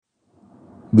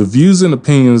The views and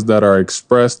opinions that are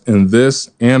expressed in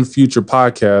this and future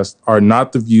podcasts are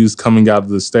not the views coming out of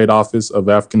the State Office of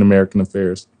African American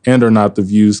Affairs and are not the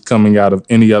views coming out of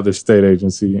any other state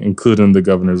agency, including the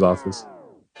governor's office.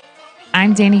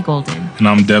 I'm Danny Golden. And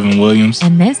I'm Devin Williams.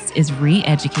 And this is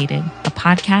Re-Educated, a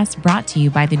podcast brought to you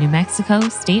by the New Mexico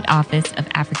State Office of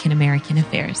African American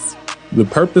Affairs. The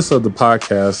purpose of the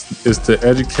podcast is to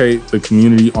educate the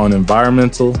community on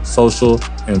environmental, social,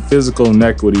 and physical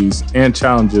inequities and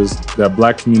challenges that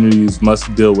Black communities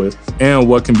must deal with, and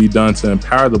what can be done to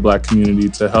empower the Black community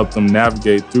to help them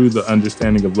navigate through the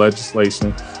understanding of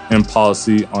legislation and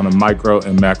policy on a micro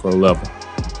and macro level.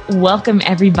 Welcome,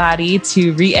 everybody,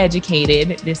 to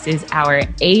Re-Educated. This is our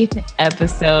 8th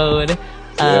episode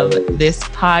of this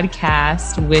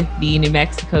podcast with the New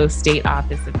Mexico State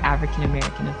Office of African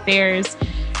American Affairs.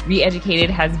 Re-Educated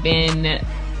has been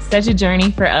such a journey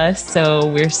for us, so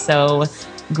we're so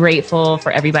grateful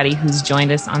for everybody who's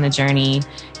joined us on the journey.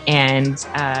 And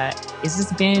it's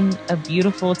just been a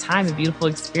beautiful time, a beautiful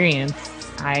experience.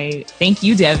 I thank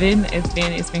you, Devin. It's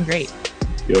been great.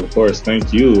 Yeah, of course.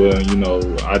 Thank you.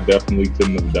 I definitely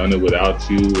couldn't have done it without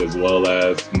you, as well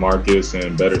as Marcus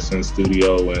and Better Sense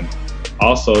Studio, and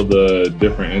also the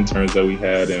different interns that we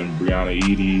had in Brianna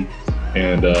Edie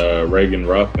and Reagan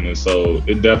Ruffin. And so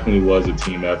it definitely was a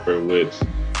team effort, which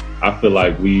I feel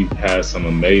like we've had some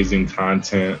amazing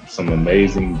content, some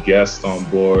amazing guests on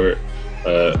board,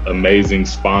 amazing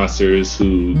sponsors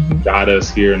who got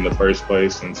us here in the first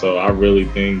place. And so I really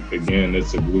think, again,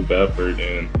 it's a group effort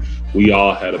and we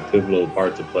all had a pivotal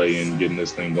part to play in getting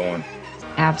this thing going.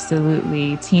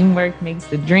 Absolutely. Teamwork makes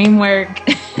the dream work.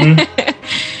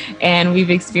 And we've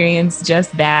experienced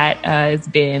just that. It's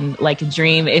been like a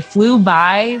dream. It flew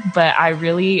by, but I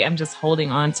really am just holding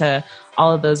on to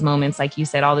all of those moments. Like you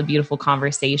said, all the beautiful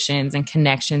conversations and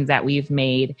connections that we've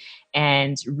made,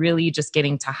 and really just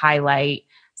getting to highlight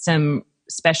some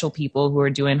special people who are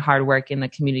doing hard work in the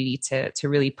community to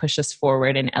really push us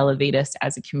forward and elevate us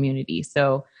as a community.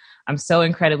 So I'm so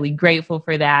incredibly grateful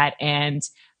for that. And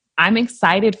I'm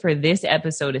excited for this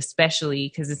episode, especially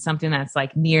because it's something that's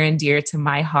like near and dear to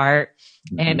my heart.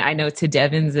 And I know to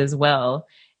Devin's as well.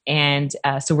 And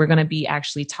so we're going to be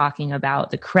actually talking about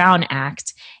the Crown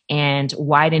Act and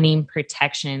widening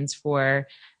protections for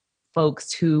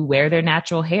folks who wear their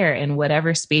natural hair in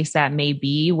whatever space that may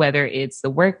be, whether it's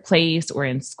the workplace or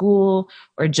in school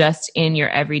or just in your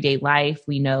everyday life.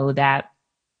 We know that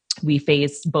we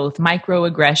face both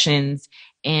microaggressions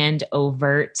and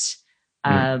overt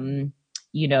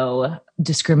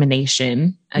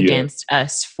discrimination against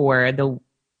us for the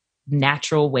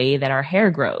natural way that our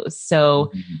hair grows.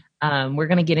 So we're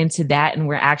going to get into that. And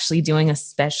we're actually doing a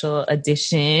special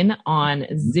edition on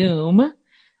Zoom,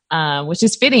 which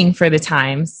is fitting for the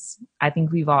times. I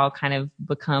think we've all kind of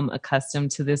become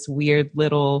accustomed to this weird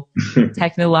little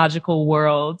technological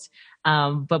world.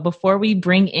 But before we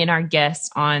bring in our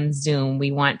guests on Zoom, we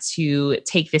want to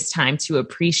take this time to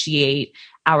appreciate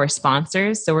our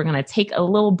sponsors. So we're going to take a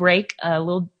little break a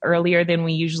little earlier than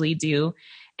we usually do,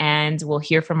 and we'll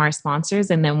hear from our sponsors.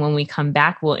 And then when we come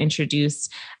back, we'll introduce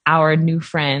our new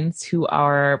friends who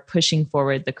are pushing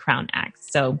forward the Crown Act.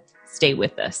 So stay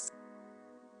with us.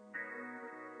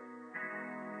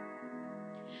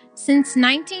 Since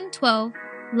 1912,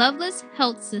 Loveless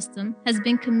Health System has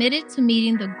been committed to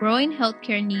meeting the growing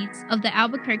healthcare needs of the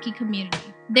Albuquerque community.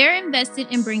 They're invested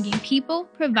in bringing people,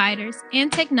 providers,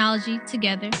 and technology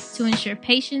together to ensure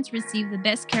patients receive the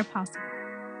best care possible.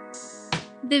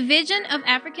 The vision of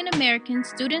African American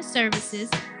Student Services,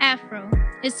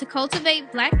 AFRO, is to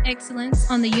cultivate Black excellence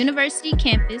on the university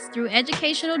campus through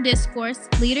educational discourse,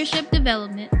 leadership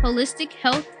development, holistic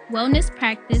health, wellness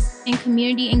practice, and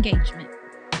community engagement.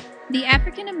 The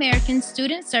African American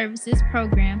Student Services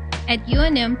program at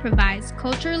UNM provides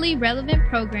culturally relevant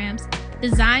programs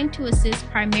designed to assist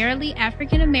primarily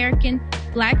African American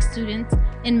Black students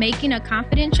in making a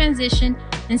confident transition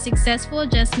and successful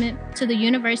adjustment to the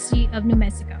University of New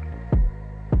Mexico.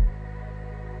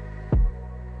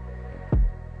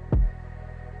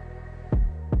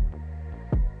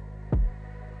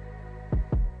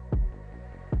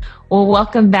 Well,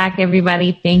 welcome back,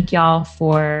 everybody. Thank y'all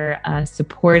for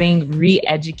supporting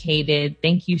Re-Educated.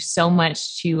 Thank you so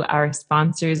much to our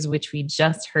sponsors, which we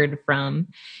just heard from.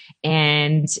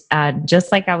 And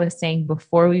just like I was saying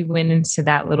before we went into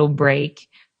that little break,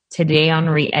 today on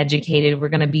Re-Educated, we're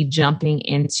going to be jumping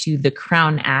into the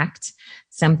Crown Act,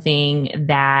 something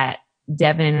that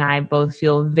Devin and I both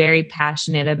feel very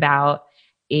passionate about,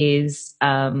 is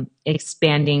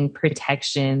expanding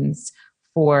protections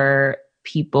for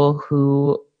people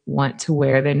who want to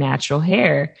wear their natural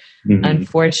hair.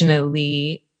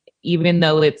 Unfortunately, even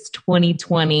though it's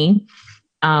 2020,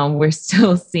 we're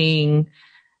still seeing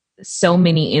so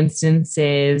many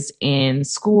instances in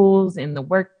schools, in the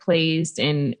workplace,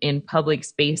 in public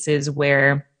spaces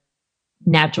where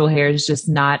natural hair is just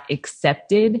not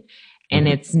accepted, and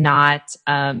it's not,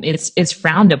 it's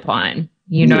frowned upon.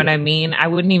 You know what I mean? I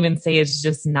wouldn't even say it's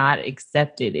just not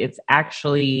accepted. It's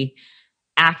actually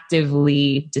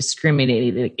actively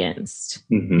discriminated against.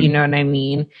 You know what I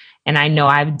mean? And I know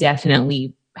I've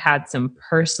definitely had some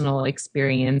personal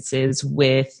experiences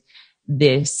with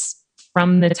this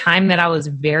from the time that I was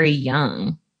very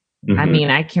young. I mean,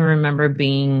 I can remember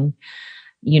being,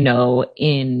 you know,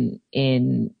 in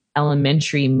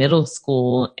elementary, middle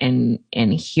school, and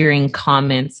hearing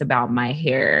comments about my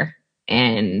hair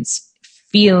and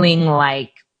feeling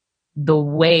like the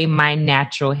way my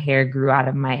natural hair grew out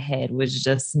of my head was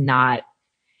just not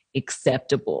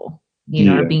acceptable, you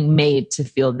know, or being made to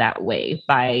feel that way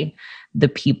by the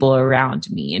people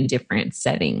around me in different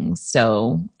settings.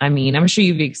 So, I mean, I'm sure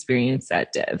you've experienced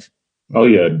that, Dev. Oh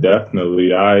yeah,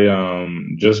 definitely. I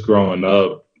just growing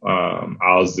up,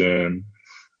 I was in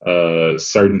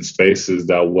certain spaces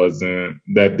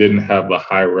that didn't have a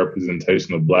high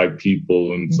representation of Black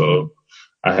people, and so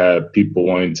I had people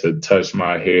wanting to touch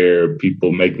my hair,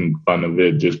 people making fun of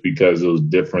it just because it was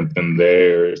different than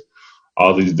theirs,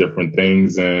 all these different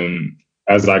things. And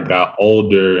as I got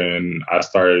older and I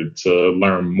started to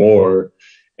learn more,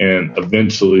 and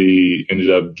eventually ended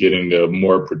up getting a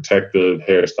more protective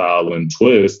hairstyle and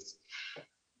twist,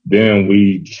 then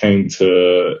we came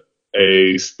to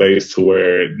a space to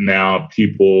where now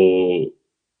people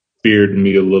feared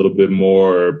me a little bit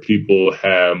more. People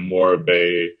have more of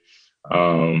a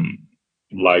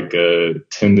like a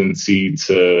tendency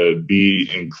to be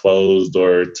enclosed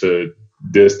or to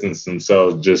distance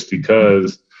themselves just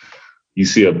because you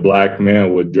see a Black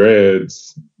man with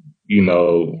dreads, you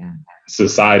know,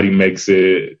 society makes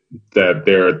it that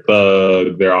they're a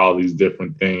thug, they're all these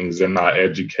different things, they're not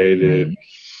educated.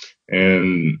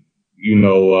 And, you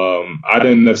know, I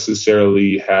didn't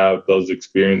necessarily have those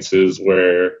experiences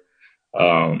where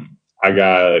I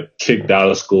got kicked out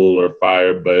of school or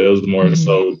fired, but it was more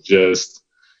so just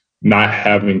not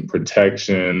having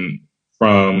protection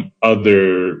from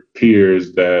other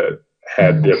peers that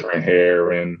had different hair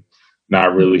and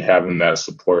not really having that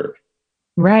support.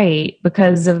 Right,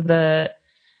 because of the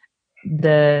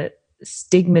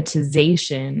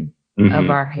stigmatization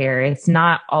of our hair. It's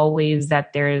not always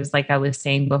that there's, like I was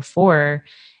saying before,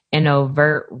 an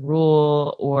overt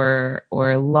rule or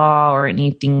law or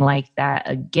anything like that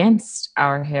against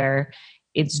our hair.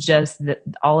 It's just that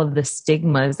all of the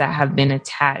stigmas that have been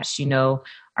attached. You know,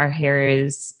 our hair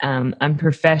is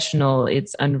unprofessional,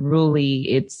 it's unruly,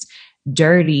 it's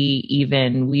dirty.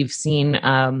 Even we've seen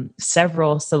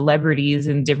several celebrities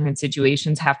in different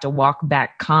situations have to walk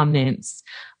back comments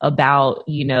about,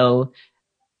 you know,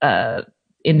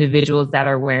 individuals that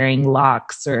are wearing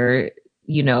locks or,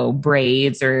 you know,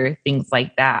 braids or things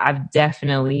like that. I've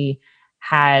definitely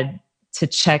had to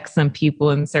check some people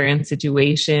in certain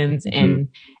situations and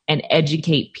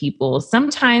educate people.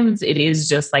 Sometimes it is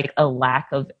just like a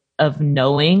lack of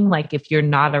knowing, like if you're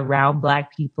not around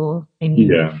Black people and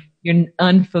you're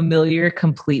unfamiliar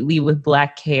completely with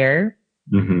Black hair,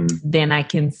 then I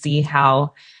can see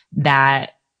how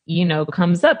that, you know,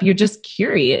 comes up. You're just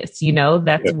curious, you know,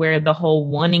 that's where the whole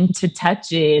wanting to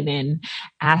touch it and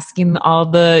asking all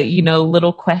the, you know,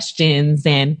 little questions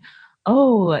and,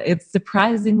 oh, it's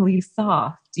surprisingly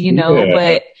soft, you know,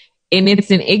 but, and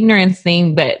it's an ignorance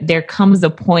thing, but there comes a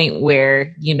point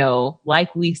where, you know,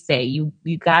 like we say, you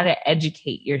got to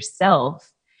educate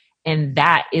yourself. And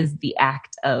that is the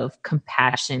act of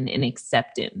compassion and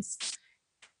acceptance,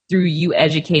 through you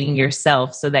educating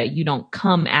yourself so that you don't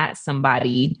come at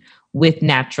somebody with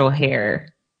natural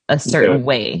hair a certain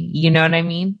way. You know what I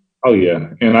mean? Oh,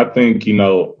 yeah. And I think, you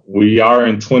know, we are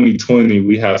in 2020.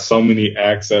 We have so many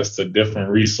access to different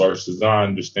resources. I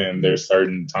understand there's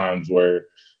certain times where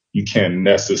you can't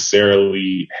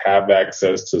necessarily have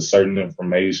access to certain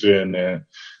information. And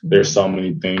there's so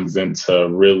many things into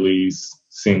really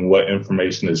seeing what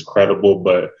information is credible.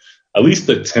 But at least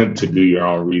attempt to do your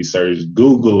own research.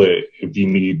 Google it if you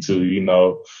need to, you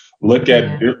know, look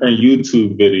at different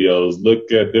YouTube videos, look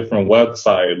at different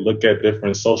websites, look at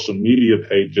different social media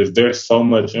pages. There's so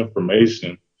much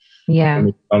information when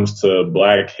it comes to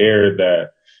Black hair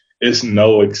that it's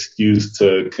no excuse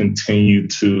to continue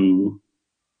to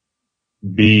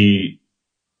be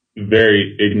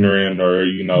very ignorant or,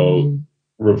 you know,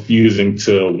 refusing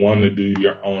to want to do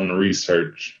your own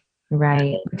research.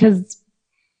 Right. Because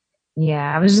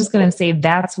I was just going to say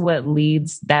that's what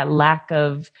leads, that lack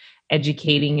of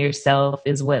educating yourself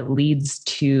is what leads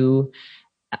to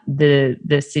the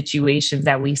situations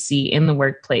that we see in the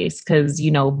workplace. Because, you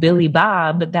know, Billy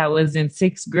Bob, that was in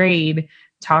 6th grade,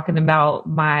 talking about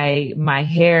my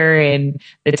hair and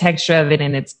the texture of it,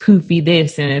 and it's poofy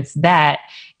this and it's that,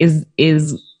 is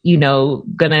you know,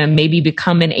 gonna maybe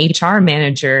become an HR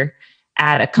manager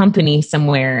at a company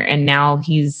somewhere. And now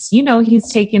he's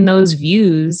taking those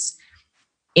views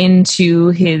into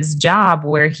his job,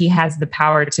 where he has the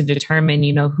power to determine,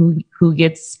 you know, who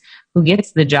gets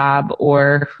the job,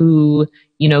 or who,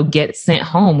 you know, gets sent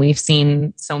home. We've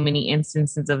seen so many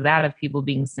instances of that, of people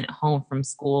being sent home from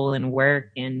school and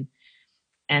work. And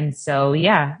so,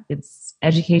 yeah,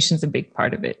 education's a big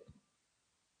part of it.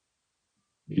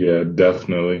 Yeah,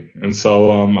 definitely. And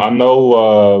so I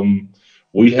know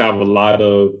we have a lot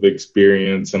of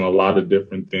experience and a lot of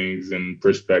different things and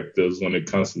perspectives when it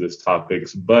comes to this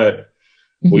topics, but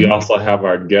we also have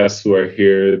our guests who are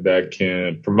here that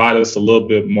can provide us a little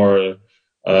bit more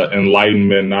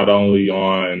enlightenment, not only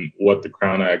on what the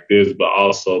Crown Act is, but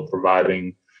also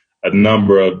providing a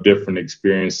number of different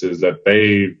experiences that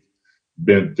they've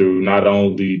been through, not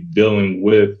only dealing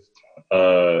with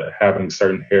having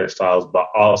certain hairstyles, but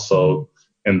also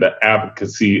in the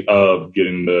advocacy of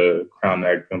getting the Crown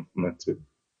Act implemented.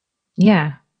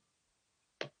 Yeah,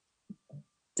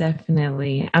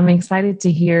 definitely. I'm excited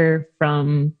to hear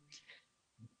from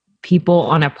people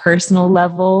on a personal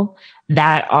level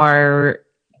that are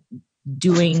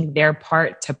doing their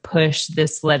part to push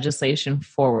this legislation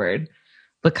forward,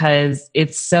 because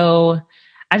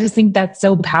I just think that's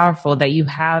so powerful that you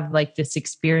have like this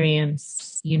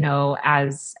experience, you know,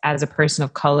 as a person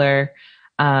of color,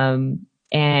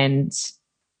 and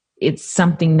it's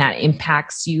something that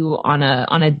impacts you on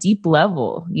a deep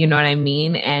level, you know what I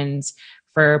mean? And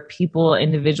for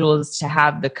individuals to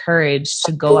have the courage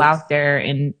to go out there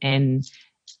and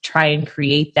try and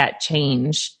create that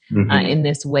change in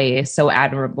this way is so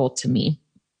admirable to me.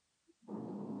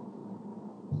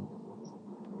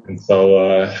 And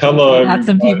so, hello, everybody. Got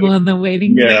some people in the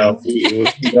waiting room. Yeah,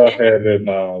 we'll go ahead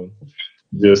and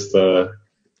just get a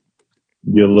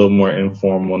little more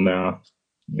informal now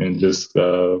and just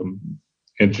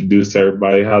introduce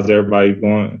everybody. How's everybody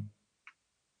going?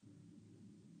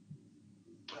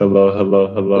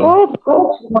 Hello.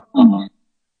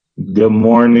 Good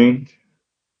morning.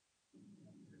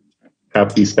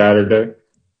 Happy Saturday.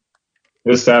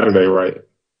 It's Saturday, right?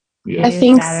 Yeah. I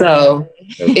think so.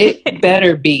 It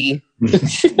better be.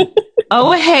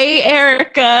 Oh, hey,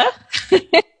 Erica. Denny,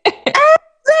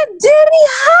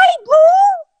 hi, boo.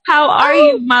 How are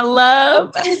you, my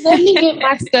love? Let me get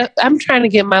my stuff. I'm trying to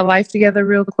get my life together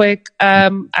real quick.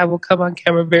 I will come on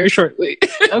camera very shortly.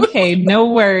 Okay, no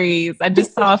worries. I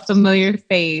just saw a familiar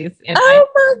face. And my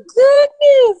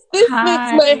goodness. This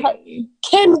makes my heart.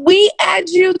 Can we add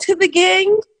you to the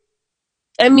gang?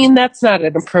 I mean, that's not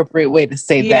an appropriate way to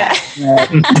say that.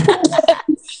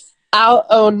 I'll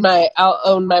own my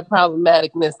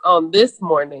problematicness on this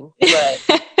morning.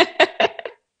 But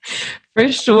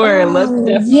for sure. Let's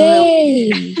definitely.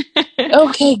 Yay.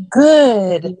 Okay,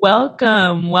 good.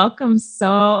 Welcome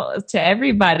to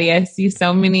everybody. I see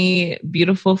so many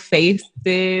beautiful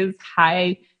faces.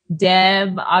 Hi,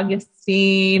 Deb,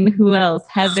 Augustine, who else?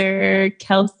 Heather,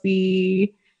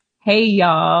 Kelsey. Hey,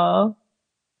 y'all.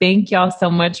 Thank y'all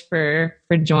so much for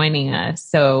joining us.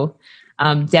 So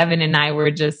Devin and I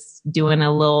were just doing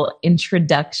a little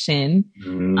introduction.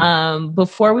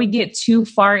 Before we get too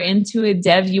far into it,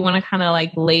 Dev, you want to kind of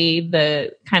like lay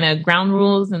the kind of ground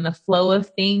rules and the flow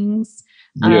of things?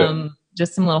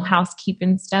 Just some little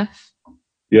housekeeping stuff?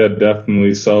 Yeah,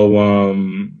 definitely. So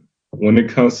when it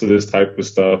comes to this type of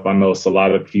stuff, I know it's a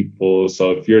lot of people.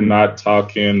 So if you're not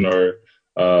talking or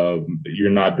you're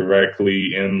not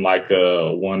directly in like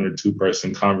a 1 or 2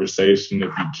 person conversation,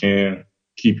 if you can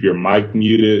keep your mic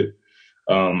muted.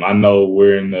 I know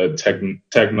we're in the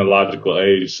technological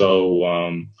age,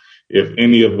 so if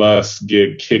any of us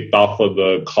get kicked off of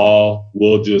the call,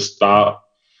 we'll just stop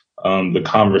the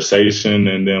conversation,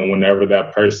 and then whenever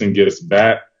that person gets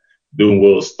back, then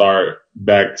we'll start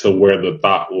back to where the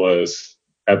thought was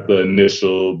at the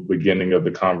initial beginning of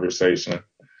the conversation.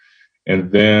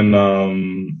 And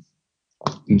then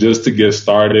just to get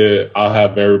started, I'll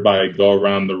have everybody go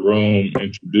around the room,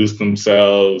 introduce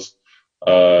themselves,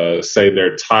 say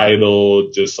their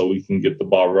title, just so we can get the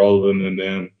ball rolling. And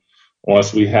then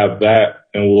once we have that,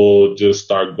 and we'll just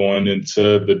start going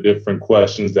into the different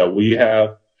questions that we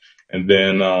have. And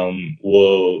then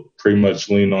we'll pretty much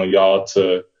lean on y'all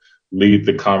to lead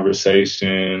the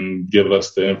conversation, give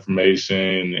us the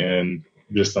information, and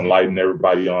just enlighten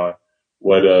everybody on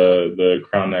what the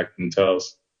Crown Act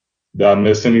entails. Did I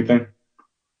miss anything?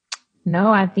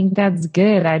 No, I think that's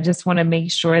good. I just want to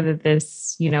make sure that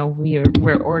this,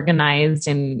 we're organized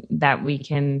and that we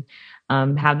can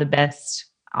have the best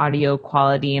audio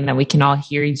quality and that we can all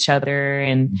hear each other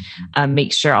and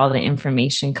make sure all the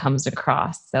information comes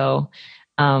across. So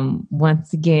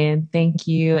once again, thank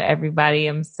you, everybody.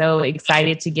 I'm so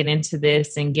excited to get into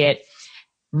this and get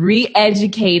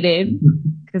re-educated,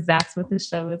 because that's what the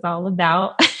show is all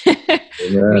about.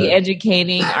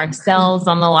 Re-educating ourselves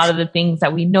on a lot of the things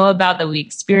that we know about, that we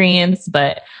experience,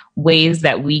 but ways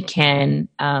that we can,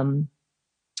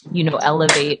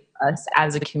 elevate us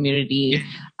as a community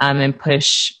and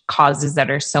push causes that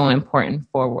are so important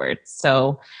forward.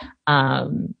 So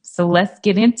let's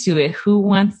get into it. Who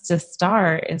wants to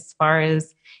start as far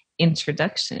as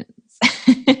introductions?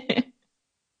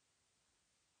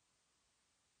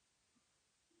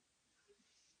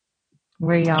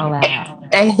 Where y'all at?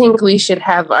 I think we should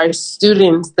have our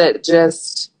students that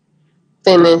just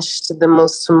finished the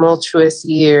most tumultuous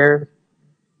year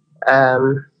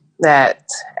that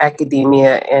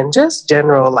academia and just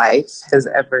general life has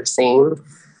ever seen.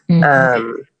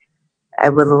 Mm-hmm. I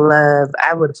would love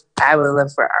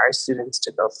for our students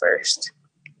to go first.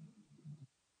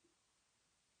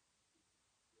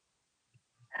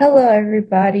 Hello,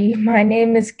 everybody. My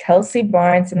name is Kelsey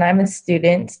Barnes, and I'm a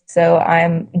student. So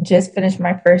I'm just finished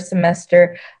my first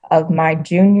semester of my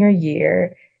junior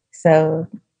year. So,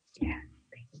 yeah.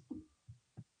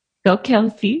 Go,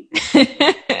 Kelsey.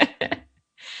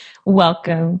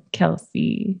 Welcome,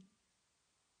 Kelsey.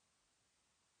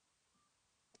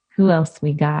 Who else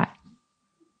we got?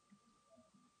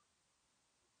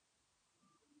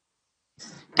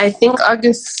 I think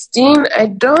Augustine. I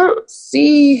don't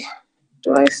see...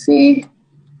 Do I see?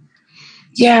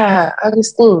 Yeah,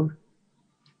 Augustine.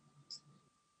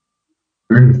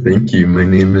 Thank you. My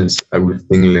name is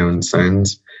Agustin Leon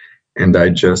Saenz, and I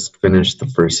just finished the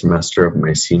first semester of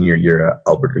my senior year at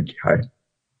Albuquerque High.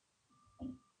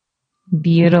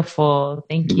 Beautiful.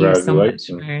 Thank you so much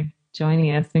for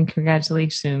joining us, and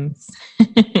congratulations.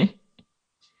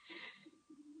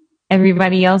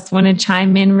 Everybody else want to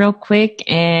chime in real quick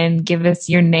and give us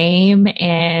your name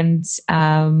and,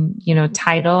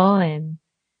 title and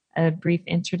a brief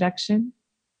introduction?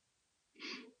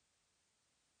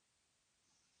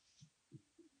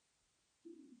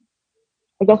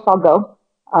 I guess I'll go.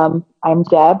 I'm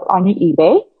Deb on your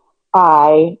eBay.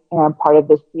 I am part of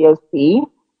the COC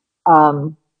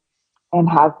and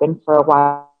have been for a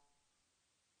while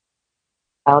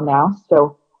now.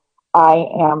 So I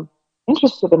am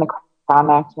interested in the Crown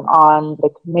Act and on the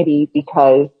committee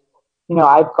because,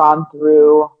 I've gone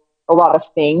through a lot of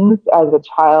things as a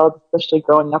child, especially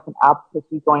growing up in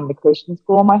Albuquerque, going to Christian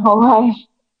school my whole life.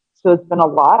 So it's been a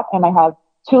lot, and I have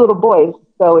 2 little boys,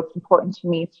 so it's important to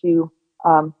me to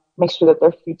make sure that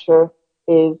their future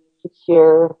is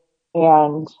secure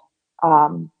and,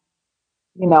 a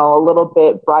little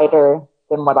bit brighter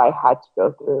than what I had to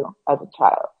go through as a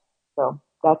child. So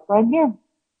that's why I'm here.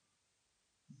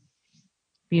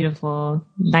 Beautiful.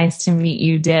 Nice to meet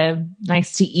you, Deb.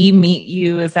 Nice to meet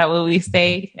you. Is that what we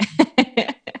say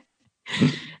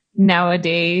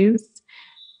nowadays?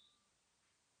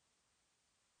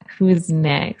 Who's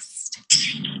next?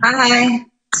 Hi.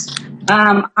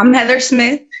 I'm Heather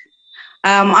Smith.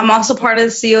 I'm also part of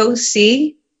the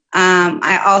COC.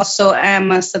 I also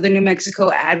am a Southern New Mexico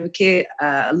advocate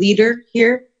leader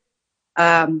here.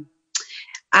 The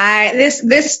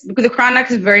Crown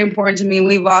Act is very important to me.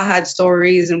 We've all had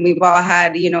stories and we've all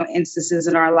had, instances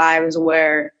in our lives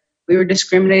where we were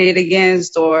discriminated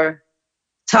against or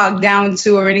talked down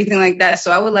to or anything like that.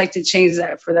 So I would like to change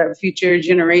that for the future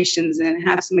generations and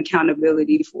have some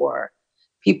accountability for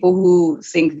people who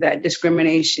think that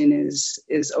discrimination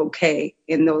is okay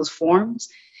in those forms,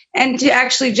 and to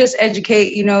actually just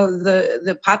educate,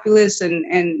 the populace and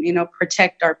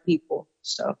protect our people.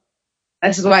 So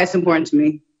that's why it's important to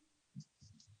me.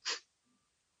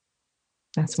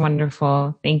 That's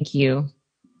wonderful. Thank you.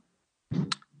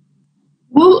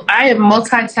 Well, I am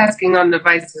multitasking on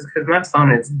devices because my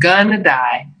phone is gonna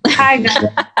die. Hi guys,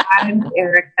 I'm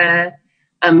Erica.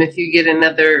 If you get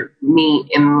another me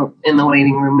in the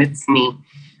waiting room, it's me.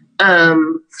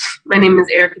 My name is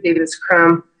Erica Davis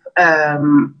Crump. I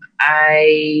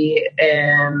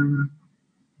am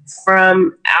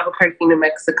from Albuquerque, New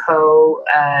Mexico,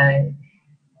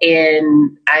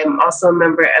 and I'm also a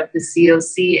member of the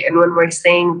COC. And when we're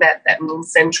saying that, that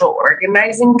means Central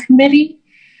Organizing Committee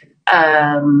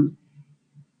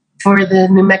for the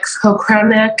New Mexico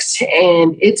Crown Act.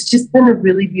 And it's just been a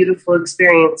really beautiful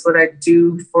experience. What I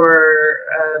do for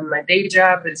my day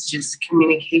job is just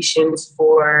communications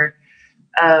for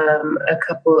a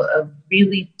couple of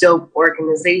really dope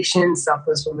organizations,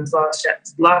 Southwest Women's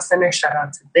Law Center, shout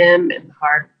out to them and the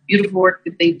hard, beautiful work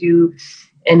that they do,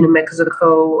 and New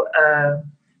Mexico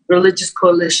Religious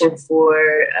Coalition for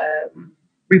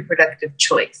Reproductive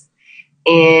Choice.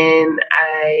 And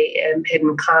I am head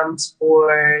in comms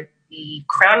for the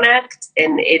Crown Act,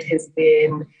 and it has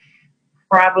been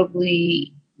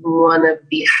probably one of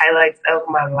the highlights of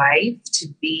my life to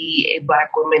be a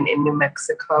Black woman in New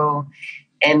Mexico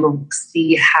and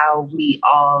see how we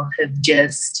all have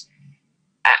just,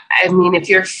 I mean, if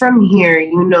you're from here,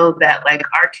 you know that like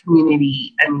our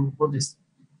community, I mean, we'll just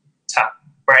talk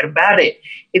right about it.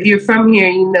 If you're from here,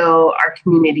 you know our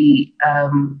community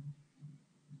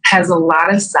has a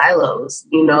lot of silos,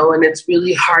 you know, and it's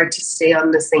really hard to stay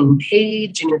on the same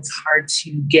page, and it's hard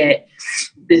to get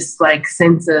this like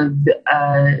sense of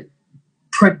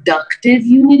productive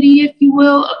unity, if you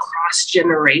will, across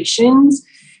generations.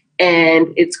 And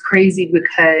it's crazy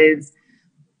because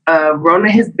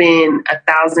Rona has been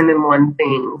 1,001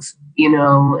 things, you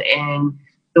know, and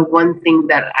the one thing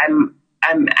that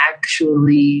I'm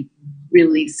actually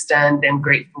really stunned and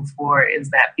grateful for is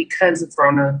that because of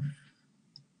Rona,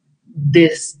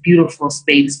 this beautiful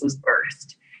space was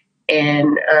birthed.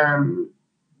 And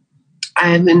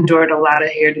I've endured a lot of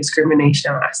hair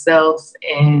discrimination myself.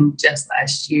 And just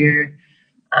last year,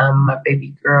 my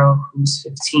baby girl, who's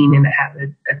 15, and I have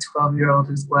a 12-year-old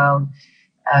as well,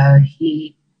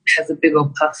 he has a big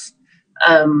old puff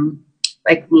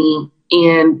like me.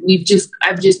 And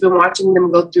I've just been watching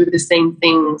them go through the same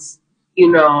things,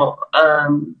 you know,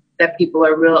 that people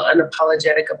are real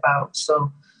unapologetic about.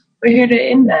 So we're here to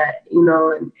end that, you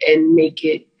know, and make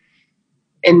it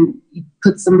and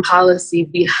put some policy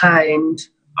behind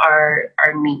our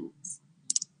needs.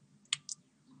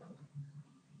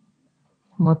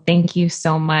 Well, thank you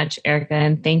so much, Erica.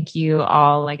 And thank you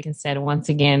all, like I said, once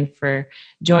again for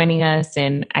joining us.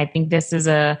 And I think this is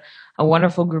a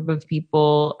wonderful group of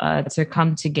people to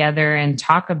come together and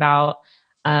talk about,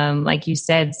 like you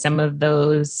said, some of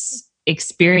those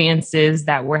experiences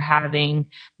that we're having,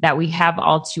 that we have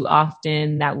all too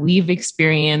often, that we've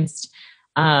experienced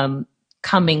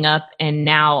coming up. And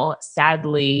now,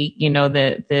 sadly, you know,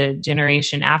 the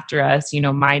generation after us, you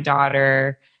know, my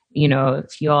daughter, you know,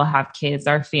 if you all have kids,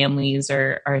 our families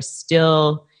are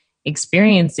still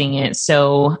experiencing it.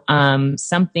 So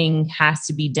something has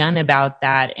to be done about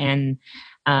that. And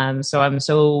so I'm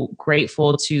so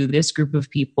grateful to this group of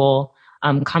people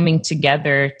coming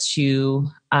together to,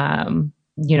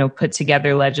 you know, put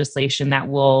together legislation that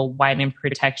will widen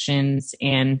protections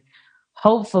and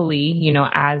hopefully, you know,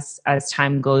 as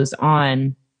time goes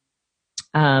on,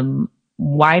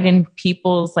 widen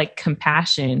people's like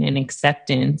compassion and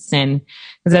acceptance. And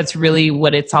because that's really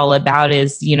what it's all about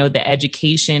is, you know, the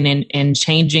education and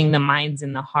changing the minds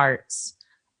and the hearts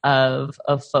of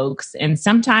folks. And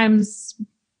sometimes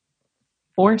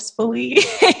forcefully,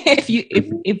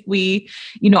 if we,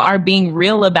 you know, are being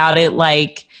real about it,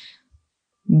 like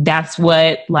that's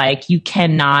what, like, you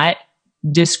cannot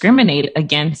discriminate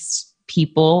against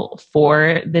people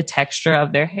for the texture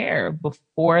of their hair,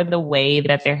 before the way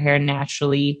that their hair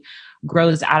naturally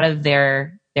grows out of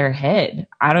their head.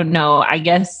 I don't know. I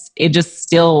guess it just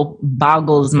still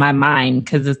boggles my mind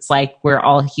because it's like we're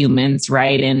all humans,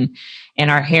 right? And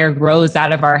our hair grows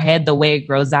out of our head the way it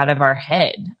grows out of our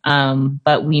head.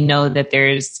 But we know that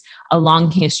there's a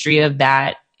long history of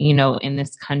that, you know, in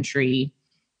this country,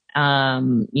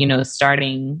 you know,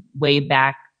 starting way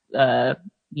back,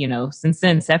 you know, since the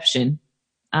inception.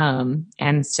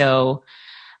 And so,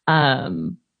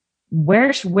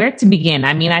 where to begin?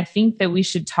 I mean, I think that we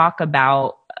should talk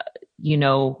about, you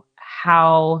know,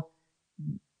 how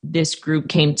this group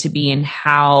came to be and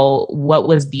what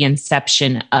was the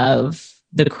inception of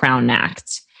the Crown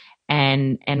Act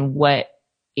and what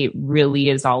it really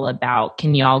is all about.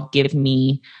 Can y'all give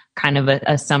me kind of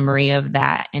a summary of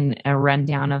that and a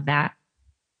rundown of that?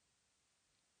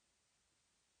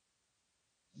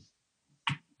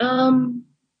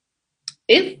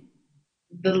 It's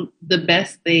the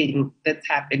best thing that's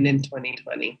happened in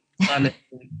 2020,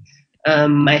 honestly.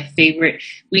 My favorite,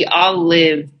 we all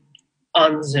live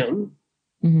on Zoom,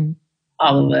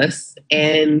 all of us.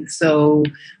 And so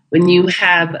when you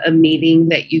have a meeting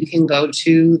that you can go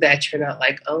to that you're not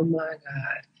like, oh my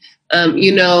God,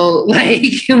 you know,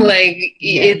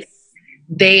 yes.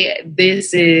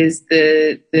 This is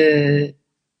the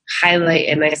highlight,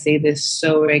 and I say this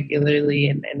so regularly,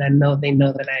 and I know they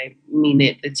know that I mean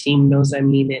it. The team knows I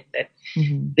mean it, that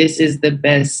this is the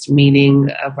best meeting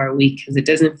of our week because it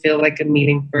doesn't feel like a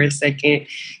meeting for a second.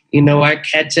 You know, our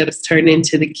catch-ups turn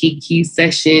into the Kiki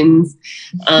sessions.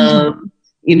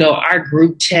 our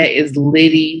group chat is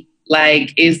litty.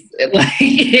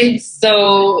 It's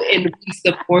so, and we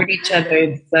support each other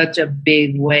in such a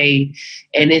big way.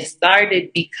 And it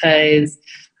started because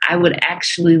I would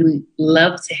actually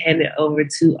love to hand it over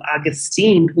to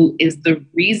Augustine, who is the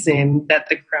reason that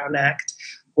the Crown Act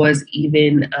was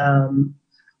even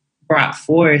brought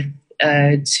forth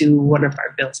to one of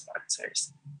our bill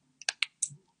sponsors.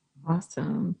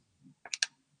 Awesome.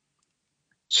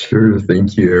 Sure.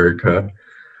 Thank you, Erica.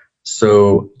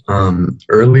 So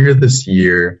earlier this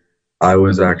year, I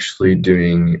was actually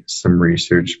doing some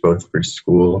research both for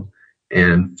school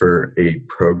and for a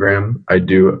program I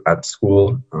do at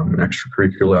school, an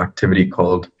extracurricular activity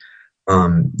called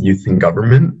Youth in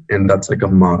Government. And that's like a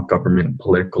mock government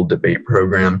political debate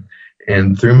program.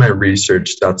 And through my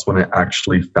research, that's when I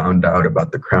actually found out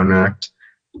about the Crown Act.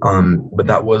 But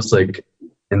that was like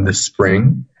in the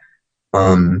spring.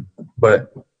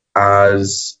 But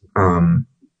as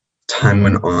time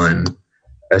went on,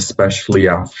 especially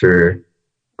after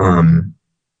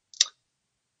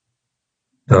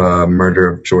the murder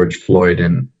of George Floyd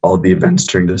and all the events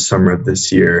during the summer of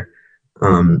this year,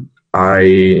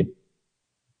 I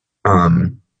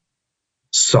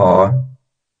saw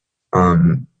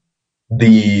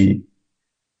the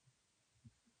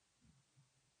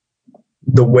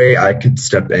way I could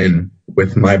step in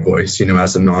with my voice,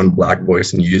 as a non-Black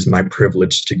voice, and use my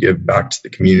privilege to give back to the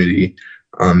community.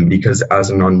 Because as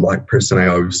a non-Black person, I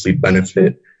obviously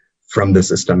benefit from the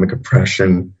systemic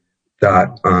oppression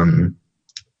that,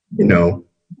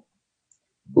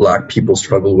 Black people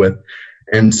struggle with.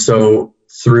 And so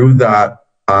through that,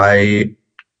 I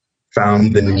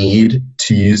found the need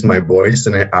to use my voice,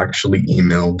 and I actually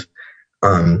emailed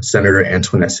Senator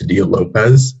Antoinette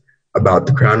Sedillo-Lopez about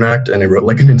the Crown Act, and I wrote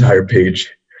like an entire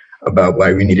page about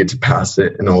why we needed to pass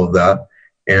it and all of that.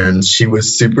 And she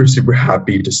was super, super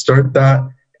happy to start that.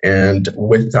 And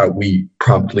with that, we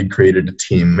promptly created a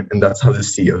team, and that's how the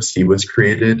COC was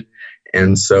created.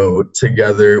 And so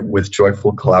together with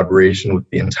joyful collaboration with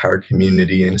the entire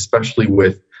community, and especially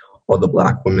with all the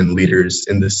Black women leaders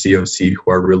in the COC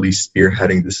who are really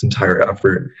spearheading this entire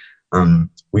effort,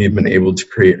 we have been able to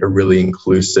create a really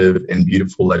inclusive and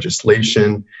beautiful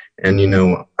legislation. And,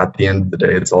 at the end of the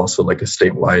day, it's also like a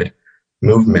statewide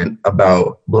movement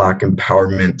about Black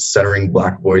empowerment, centering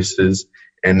Black voices.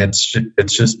 And it's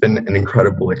just been an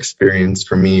incredible experience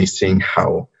for me, seeing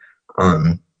how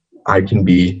I can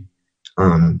be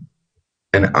an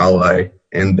ally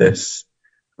in this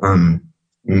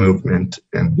movement.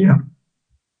 And yeah.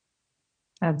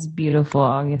 That's beautiful,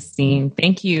 Augustine.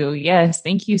 Thank you. Yes,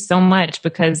 thank you so much,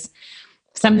 because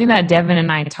something that Devin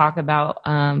and I talk about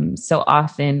so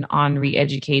often on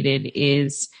Reeducated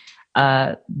is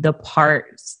the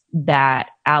parts that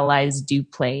allies do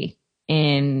play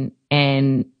in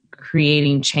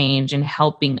creating change and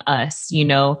helping us,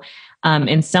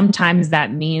 and sometimes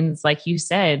that means, like you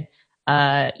said,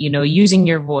 using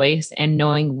your voice and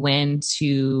knowing when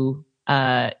to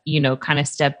kind of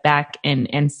step back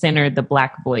and center the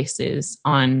Black voices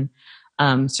on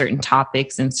certain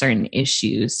topics and certain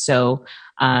issues. So,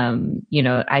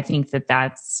 I think that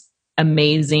that's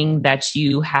amazing that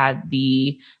you had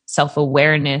the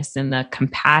self-awareness and the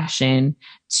compassion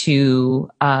to,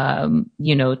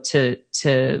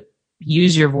 to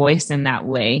use your voice in that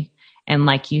way. And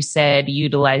like you said,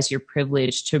 utilize your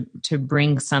privilege to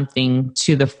bring something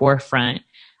to the forefront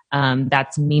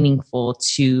that's meaningful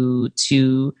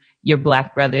to your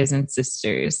Black brothers and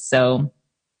sisters. So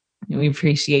we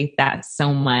appreciate that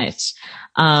so much.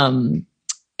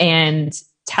 And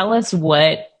tell us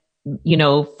what,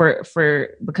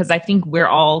 because I think we're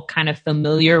all kind of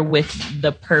familiar with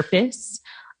the purpose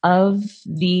of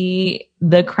the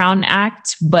Crown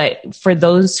Act, but for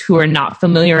those who are not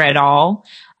familiar at all,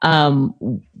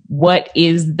 what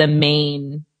is the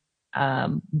main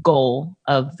goal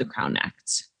of the Crown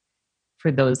Act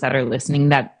for those that are listening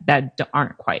that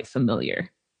aren't quite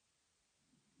familiar?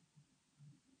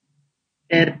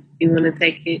 Ed, you want to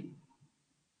take it?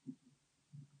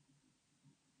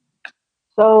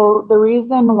 So the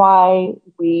reason why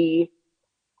we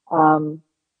are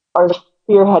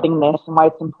spearheading this and why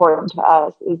it's important to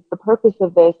us is the purpose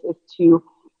of this is to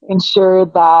ensure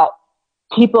that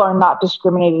people are not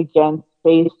discriminated against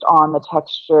based on the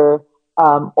texture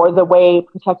or the way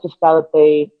protective style that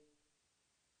they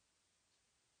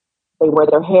wear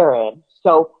their hair in.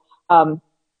 So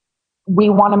we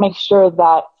want to make sure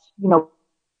that,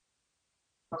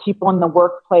 people in the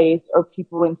workplace or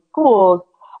people in schools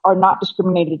are not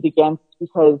discriminated against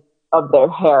because of their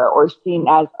hair or seen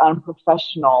as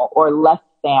unprofessional or less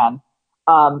than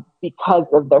because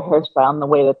of their hairstyle and the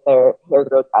way that their hair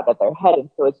grows out of their head. And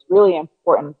so it's really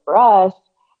important for us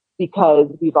because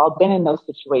we've all been in those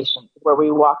situations where we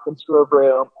walk into a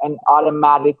room and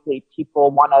automatically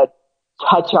people want to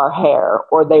touch our hair,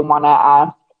 or they want to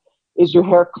ask, is your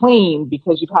hair clean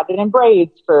because you've had it in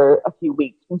braids for a few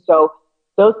weeks? And so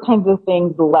those kinds of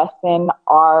things lessen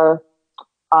our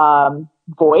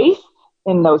voice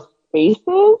in those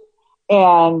spaces.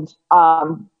 And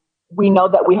we know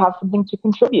that we have something to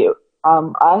contribute,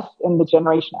 us and the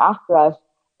generation after us.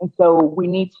 And so we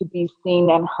need to be seen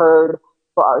and heard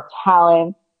for our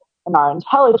talent and our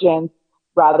intelligence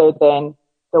rather than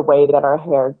the way that our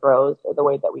hair grows or the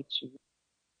way that we choose.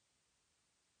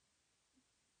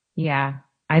 Yeah,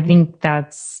 I think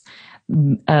that's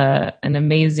an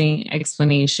amazing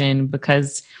explanation,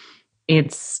 because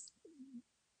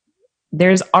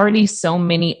there's already so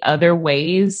many other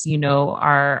ways,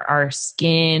 our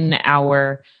skin,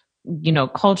 our,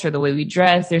 culture, the way we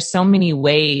dress. There's so many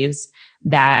ways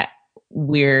that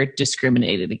we're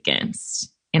discriminated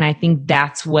against. And I think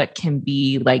that's what can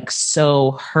be like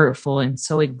so hurtful and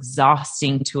so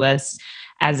exhausting to us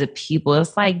as a people.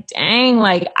 It's like, dang,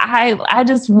 like I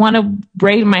just want to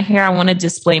braid my hair. I want to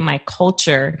display my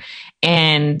culture,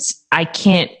 and I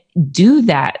can't do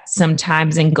that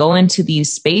sometimes and go into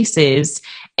these spaces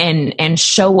and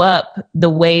show up the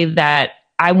way that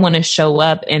I want to show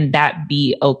up, and that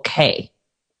be okay,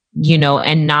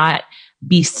 and not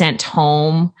be sent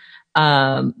home,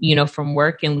 from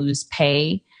work and lose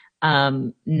pay.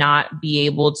 Not be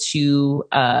able to,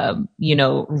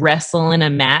 wrestle in a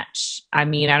match. I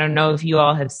mean, I don't know if you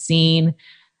all have seen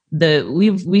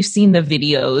we've seen the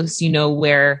videos,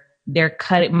 where they're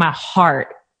cutting my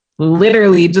heart.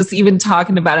 Literally, just even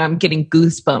talking about it, I'm getting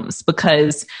goosebumps,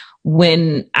 because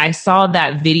when I saw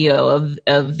that video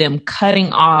of them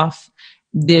cutting off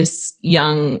this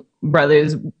young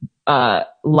brother's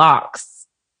locks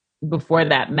before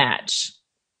that match,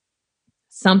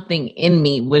 something in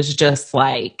me was just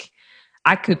like,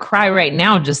 I could cry right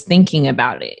now just thinking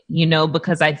about it,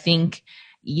 because I think,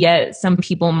 some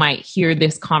people might hear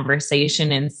this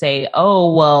conversation and say,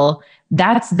 oh, well,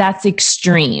 that's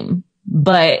extreme,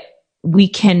 but we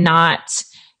cannot,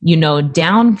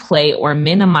 downplay or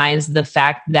minimize the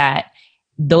fact that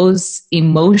those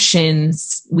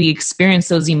emotions, we experience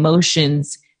those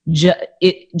emotions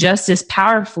just as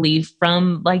powerfully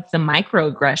from like the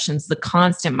microaggressions, the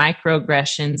constant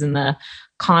microaggressions and the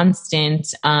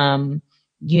constant,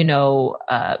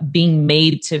 being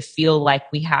made to feel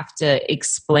like we have to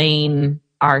explain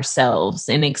ourselves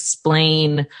and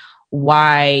explain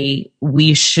why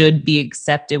we should be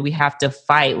accepted. We have to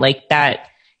fight like that.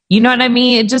 You know what I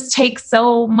mean? It just takes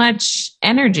so much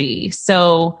energy.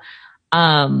 So,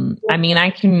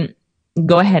 I can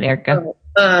go ahead, Erica.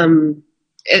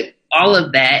 All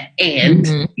of that, and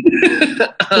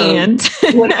and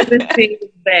one of the things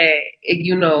that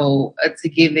to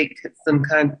give it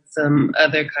some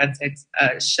other context,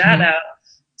 shout out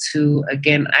to,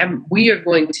 again, we are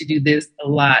going to do this a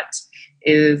lot,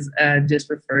 is just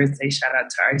refer and say shout out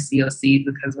to our COC,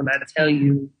 because when I tell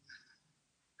you,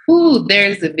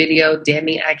 there's a video,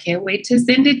 Danny, I can't wait to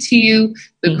send it to you.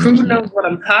 The crew knows what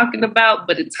I'm talking about,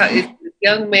 but it's this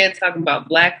young man talking about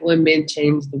Black women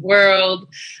change the world.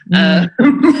 And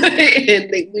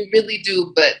we really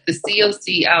do. But the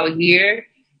COC out here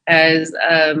has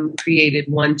created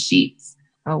one sheet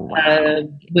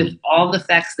with all the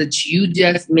facts that you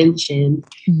just mentioned.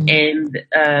 And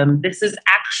this is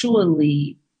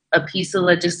actually a piece of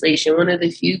legislation, one of the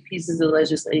few pieces of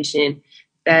legislation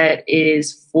that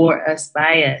is for us,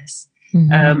 by us.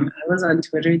 I was on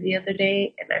Twitter the other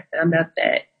day and I found out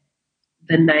that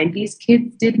the 90s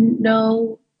kids didn't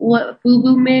know what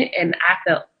FUBU meant, and I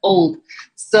felt old.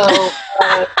 So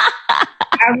I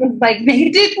was like, they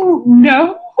didn't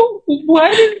know?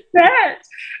 What is that?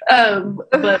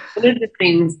 But one of the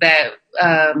things that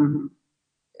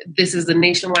this is a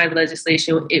nationwide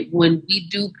legislation. When we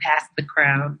do pass the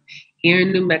crown here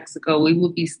in New Mexico, we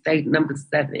will be state number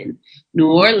 7.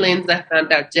 New Orleans, I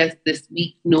found out just this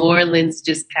week, New Orleans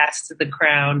just passed to the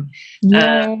crown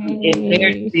in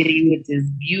their city, which is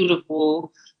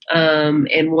beautiful.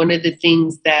 And one of the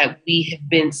things that we have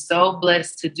been so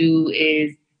blessed to do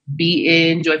is be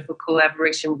in joyful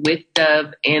collaboration with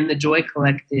Dove and the Joy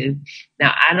Collective.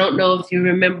 Now, I don't know if you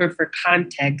remember, for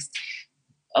context,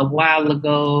 a while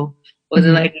ago, was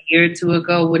it like a year or two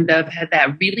ago, when Dove had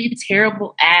that really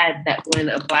terrible ad that when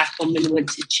a Black woman went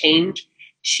to change,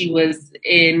 she was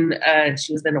in a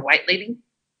white lady.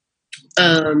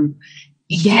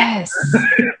 Yes,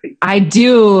 I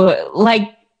do.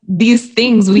 Like these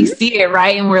things, we see it,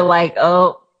 right? And we're like,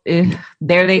 oh,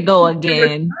 there they go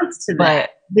again.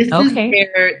 But this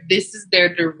is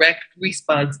their direct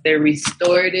response. Their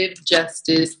restorative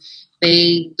justice.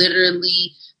 They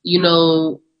literally,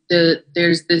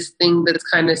 there's this thing that's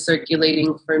kind of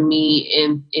circulating for me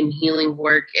in healing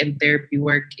work and therapy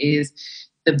work is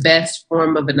the best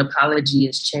form of an apology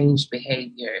is changed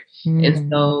behavior. And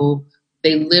so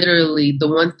they literally, the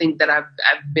one thing that I've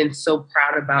been so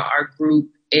proud about our group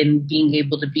and being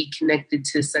able to be connected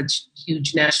to such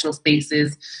huge national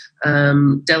spaces.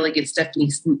 Delegate Stephanie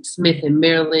Smith in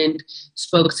Maryland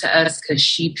spoke to us because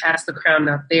she passed the crown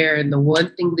out there. And the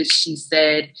one thing that she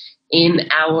said in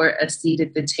A Seat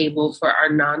at the Table for our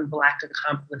non-Black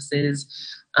accomplices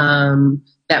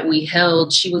that we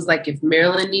held, she was like, if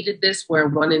Maryland needed this, where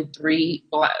 1 in 3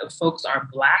 Black folks are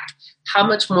Black, how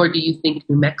much more do you think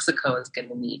New Mexico is going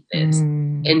to need this?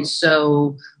 And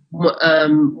so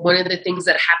one of the things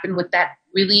that happened with that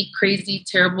really crazy,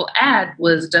 terrible ad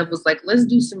was Dove was like, let's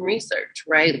do some research,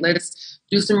 right? Let's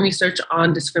do some research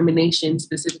on discrimination,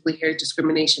 specifically hair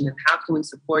discrimination, and how can we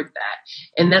support that?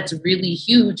 And that's really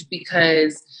huge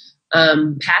because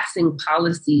passing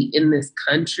policy in this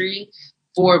country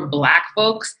for Black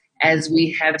folks, as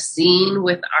we have seen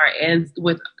with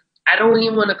I don't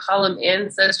even want to call them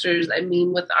ancestors. I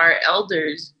mean, with our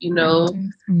elders,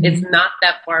 it's not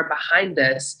that far behind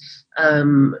us.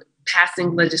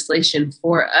 Passing legislation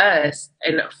for us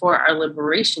and for our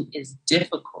liberation is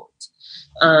difficult.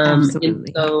 And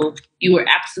so you were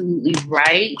absolutely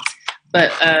right.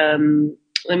 But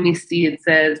let me see, it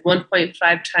says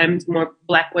 1.5 times more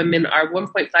Black women are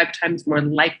 1.5 times more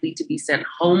likely to be sent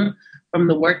home from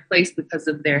the workplace because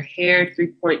of their hair,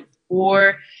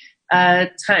 3.4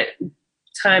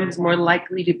 times more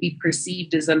likely to be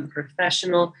perceived as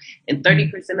unprofessional, and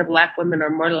 30% of Black women are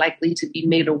more likely to be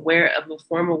made aware of a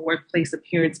formal workplace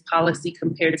appearance policy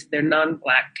compared to their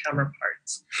non-Black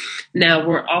counterparts. Now,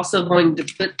 we're also going to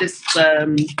put this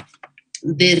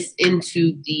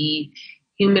into the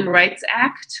Human Rights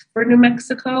Act for New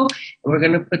Mexico, and we're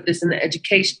going to put this in the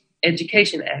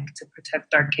Education Act to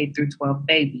protect our K-12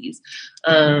 babies.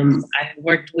 I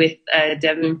worked with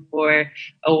Devin for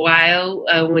a while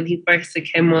when he first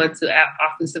came on to our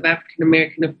Office of African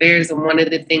American Affairs, and one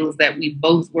of the things that we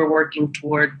both were working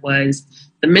toward was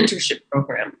the mentorship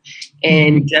program.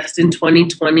 And just in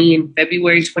 2020, in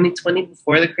February 2020,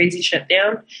 before the crazy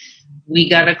shutdown, we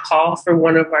got a call for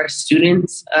one of our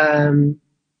students, a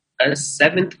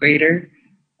 7th grader,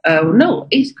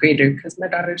 8th grader, because my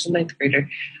daughter's a 9th grader.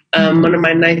 One of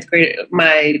my 9th grade,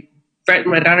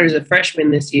 my daughter's a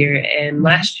freshman this year, and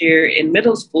last year in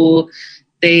middle school,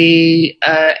 they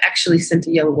actually sent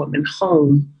a young woman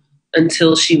home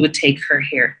until she would take her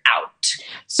hair out.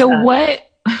 So what?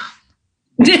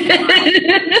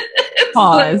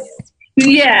 Pause.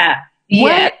 Yeah.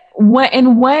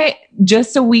 What,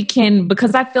 just so we can,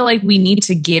 because I feel like we need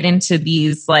to get into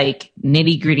these like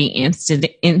nitty gritty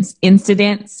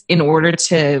incidents in order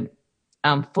to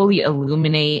fully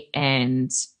illuminate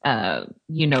and,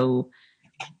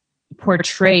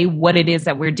 portray what it is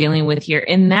that we're dealing with here.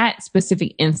 In that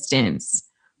specific instance,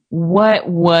 what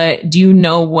do you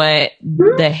know what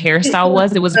the hairstyle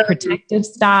was? It was a protective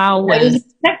style? It was a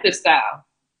protective style.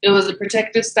 It was a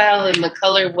protective style, and the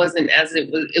color wasn't as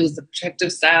it was. It was a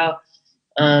protective style,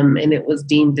 and it was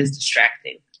deemed as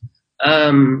distracting.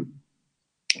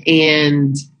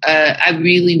 And I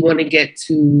really want to get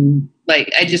to,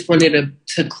 I just wanted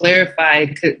to clarify,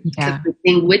 because the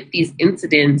thing with these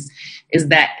incidents is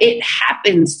that it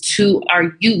happens to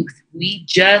our youth. We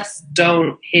just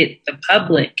don't hit the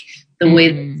public the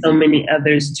way that so many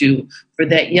others do. For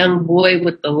that young boy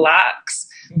with the locks,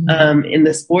 in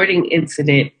the sporting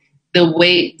incident, the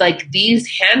way, these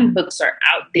handbooks are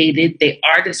outdated, they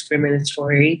are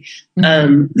discriminatory.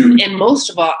 And most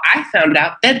of all, I found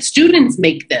out that students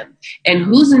make them. And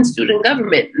who's in student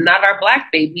government? Not our Black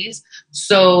babies.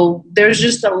 So there's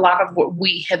just a lot of what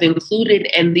we have included.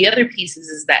 And the other pieces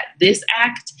is that this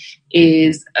act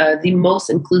is the most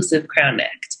inclusive Crown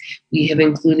Act. We have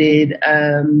included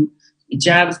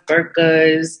hijabs,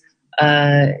 burqas,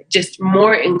 just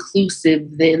more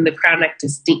inclusive than the Crown Act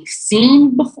has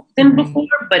seen before,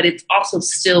 but it's also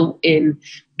still in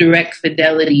direct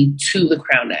fidelity to the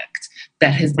Crown Act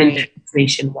that has been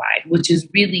nationwide, which is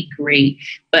really great.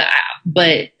 But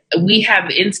we have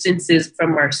instances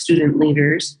from our student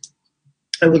leaders.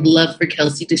 I would love for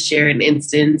Kelsey to share an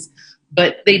instance,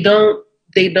 but they go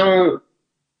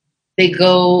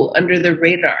under the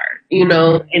radar,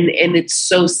 and it's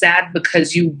so sad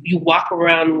because you walk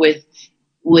around with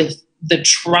the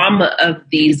trauma of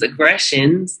these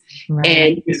aggressions,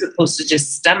 and you're supposed to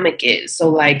just stomach it. So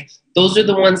those are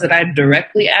the ones that I've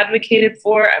directly advocated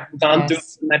for. I've gone through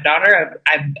with my daughter.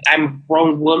 I'm a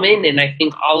grown woman, and I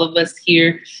think all of us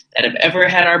here that have ever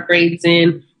had our braids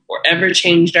in or ever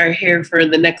changed our hair for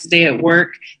the next day at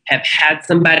work have had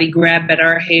somebody grab at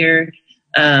our hair.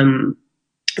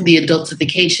 The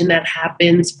adultification that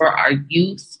happens for our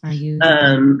youth.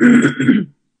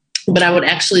 But I would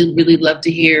actually really love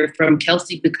to hear from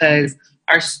Kelsey, because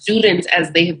our students,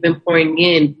 as they have been pouring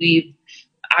in,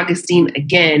 Augustine,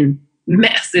 again,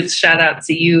 massive shout out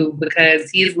to you, because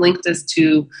he has linked us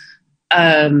to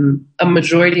a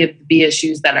majority of the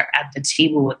BSUs that are at the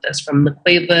table with us, from La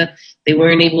Cueva. They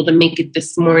weren't able to make it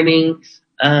this morning,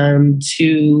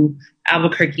 to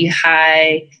Albuquerque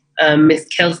High. Miss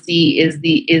Kelsey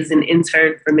is an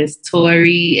intern for Miss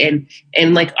Tori,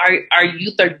 and like our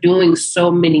youth are doing so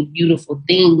many beautiful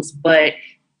things, but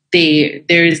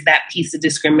there is that piece of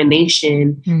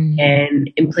discrimination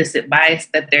and implicit bias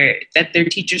that their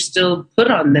teachers still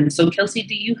put on them. So Kelsey,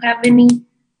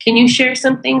 can you share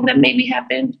something that maybe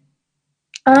happened?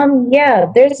 Yeah,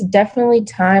 there's definitely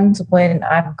times when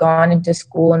I've gone into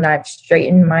school and I've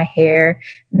straightened my hair,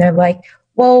 and they're like,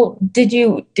 well, did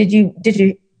you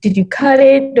cut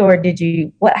it, or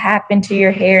what happened to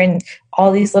your hair? And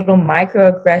all these little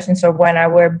microaggressions. Or when I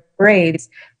wear braids,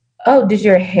 oh, did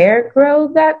your hair grow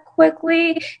that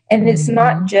quickly? And it's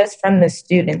not just from the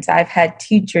students. I've had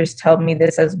teachers tell me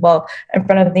this as well in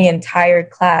front of the entire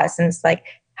class. And it's like,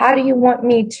 how do you want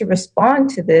me to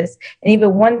respond to this? And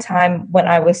even one time when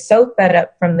I was so fed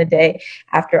up from the day,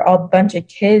 after a bunch of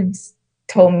kids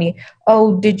told me,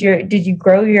 oh, did you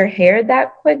grow your hair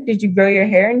that quick? Did you grow your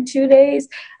hair in 2 days?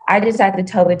 I just had to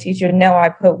tell the teacher, no, I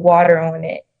put water on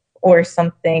it or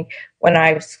something when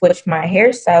I switched my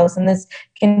hairstyles. And this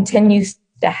continues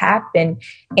to happen.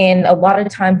 And a lot of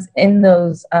times in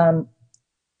those,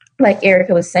 like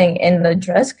Erica was saying, in the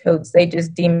dress codes, they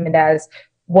just deem it as,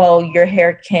 well, your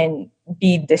hair can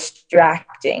be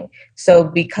distracting. So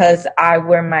because I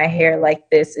wear my hair like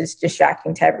this, it's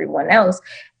distracting to everyone else.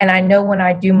 And I know when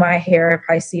I do my hair, if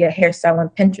I see a hairstyle on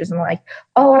Pinterest, I'm like,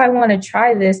 oh, I want to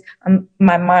try this.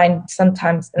 My mind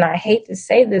sometimes, and I hate to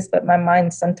say this, but my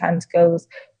mind sometimes goes,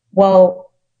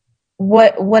 well,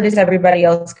 what is everybody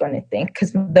else going to think?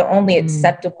 Because the only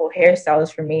acceptable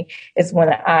hairstyles for me is when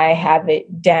I have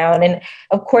it down. And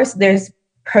of course, there's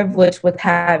privilege with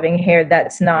having hair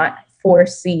that's not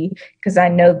 4C, because I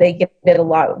know they get it a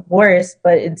lot worse.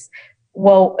 But it's,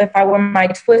 well, if I wear my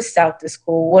twist out to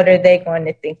school, what are they going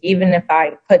to think? Even if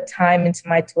I put time into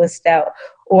my twist out,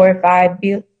 or if I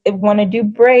want to do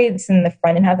braids in the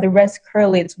front and have the rest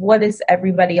curly, it's what is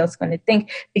everybody else going to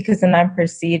think? Because then I'm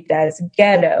perceived as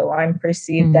ghetto. I'm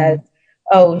perceived as,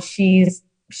 oh, she's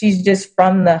just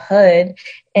from the hood,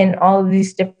 and all of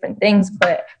these different things.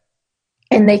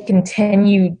 And they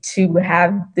continue to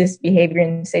have this behavior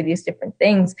and say these different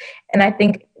things. And I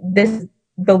think the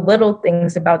little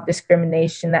things about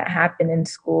discrimination that happen in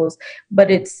schools,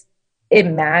 but it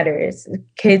matters.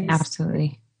 Kids,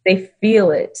 absolutely, they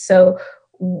feel it. So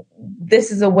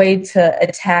this is a way to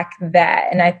attack that.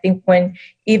 And I think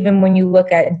even when you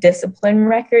look at discipline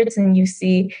records and you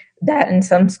see that in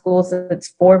some schools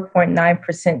it's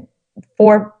 4.9%,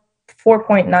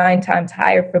 4.9 times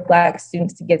higher for Black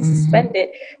students to get suspended.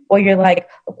 Well, you're like,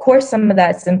 of course, some of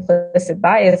that's implicit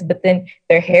bias, but then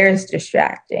their hair is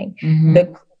distracting.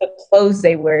 The clothes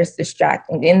they wear is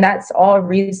distracting. And that's all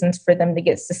reasons for them to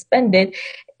get suspended.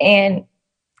 And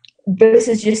this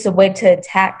is just a way to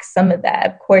attack some of that.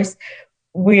 Of course,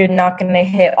 we're not going to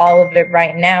hit all of it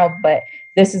right now, but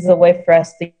this is a way for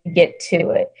us to get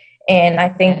to it. And I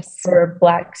think for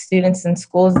Black students in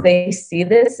schools, they see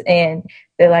this and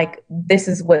they're like, this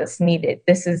is what's needed.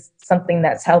 This is something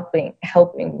that's helping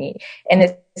me. And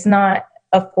it's not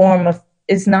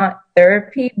it's not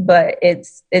therapy, but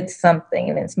it's something,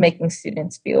 and it's making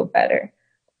students feel better.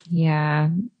 Yeah.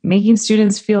 Making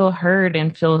students feel heard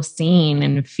and feel seen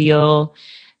and feel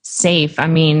safe. I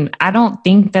mean, I don't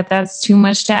think that that's too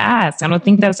much to ask. I don't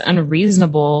think that's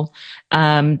unreasonable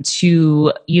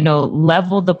to,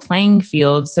 level the playing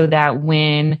field so that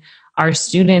when our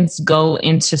students go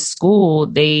into school,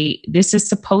 this is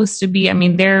supposed to be, I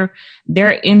mean, they're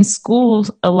in school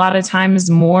a lot of times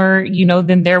more,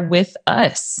 than they're with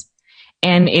us.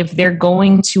 And if they're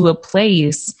going to a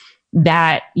place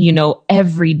that,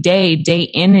 every day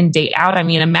in and day out, I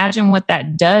mean, imagine what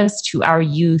that does to our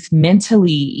youth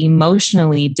mentally,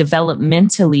 emotionally,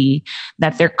 developmentally,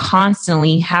 that they're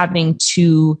constantly having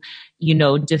to,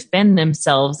 defend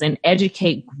themselves and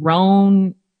educate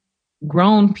grown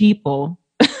people.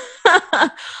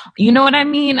 You know what I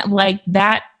mean? Like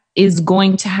that is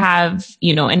going to have,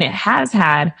 and it has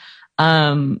had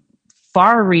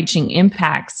far-reaching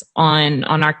impacts on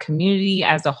our community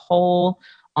as a whole,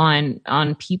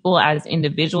 on people as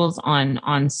individuals,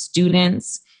 on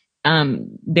students.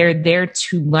 They're there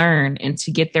to learn and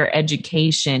to get their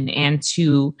education and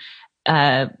to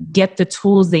get the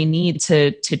tools they need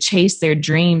to chase their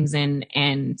dreams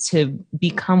and to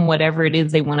become whatever it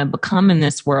is they want to become in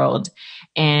this world.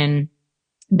 And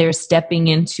they're stepping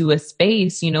into a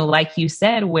space, like you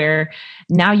said, where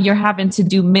now you're having to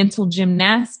do mental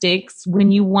gymnastics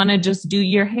when you want to just do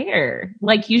your hair.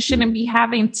 Like, you shouldn't be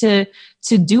having to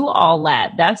do all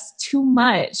that. That's too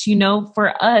much,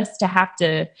 for us to have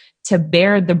to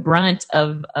bear the brunt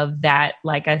of that.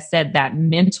 Like I said, that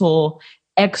mental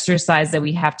exercise that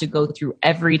we have to go through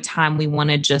every time we want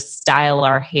to just style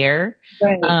our hair.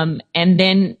 Right. And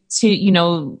then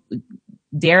to,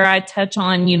 dare I touch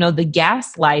on, the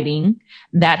gaslighting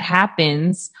that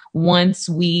happens once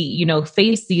we,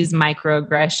 face these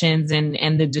microaggressions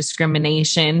and the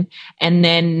discrimination. And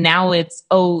then now it's,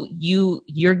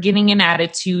 you're getting an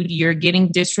attitude, you're getting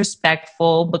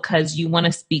disrespectful because you want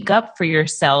to speak up for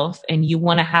yourself and you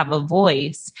want to have a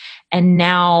voice. And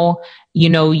now,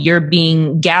 you're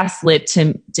being gaslit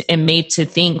and made to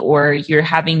think, or you're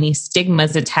having these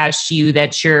stigmas attached to you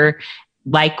that you're,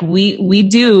 like we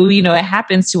do, it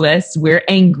happens to us. We're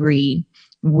angry.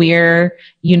 We're,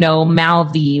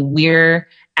 mouthy. We're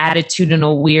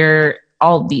attitudinal. We're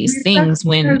all these things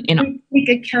when take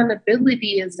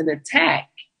accountability as an attack.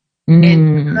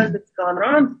 And because it's gone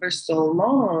on for so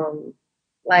long,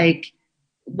 like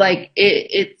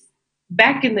it's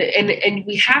back in the, and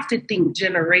we have to think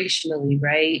generationally,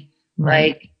 right?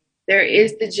 Like, there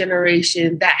is the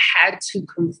generation that had to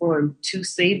conform to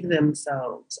save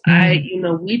themselves.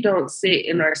 We don't sit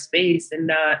in our space and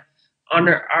not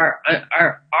honor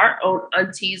our own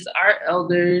aunties, our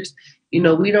elders. We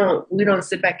don't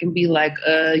sit back and be like,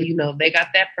 they got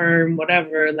that perm,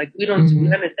 whatever. Like, we don't do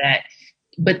none of that.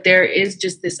 But there is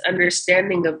just this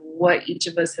understanding of what each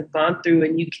of us have gone through,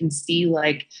 and you can see,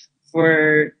 like,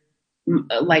 for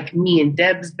like me and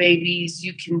Deb's babies,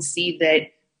 you can see that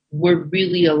we're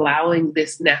really allowing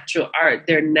this natural art,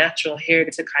 their natural hair,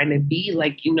 to kind of be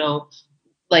like,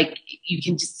 like, you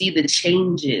can just see the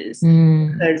changes.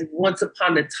 Because once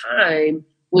upon a time,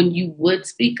 when you would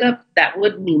speak up, that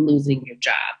would mean losing your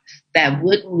job. That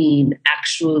would mean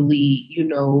actually,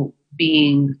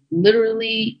 being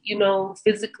literally,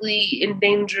 physically in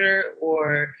danger,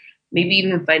 or maybe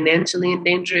even financially in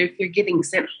danger if you're getting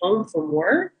sent home from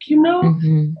work,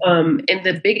 And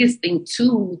the biggest thing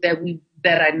too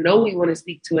that I know we want to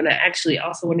speak to, and I actually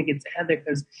also want to get to Heather,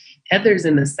 because Heather's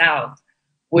in the South,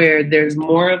 where there's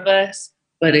more of us,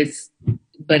 but it's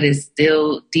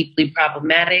still deeply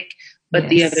problematic. But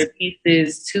the other piece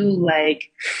is too,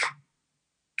 like,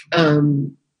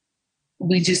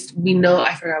 we know,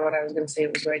 I forgot what I was going to say,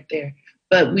 it was right there,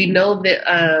 but we know that,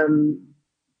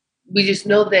 we just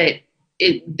know that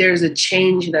there's a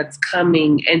change that's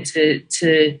coming, and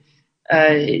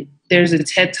there's a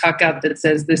TED Talk out that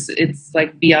says this. It's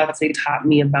like Beyonce taught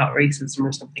me about racism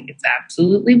or something. It's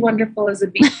absolutely wonderful as a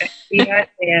BI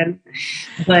fan.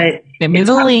 But send me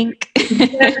the link.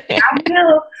 I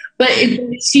will. But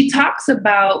she talks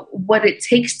about what it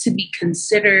takes to be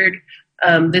considered.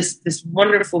 This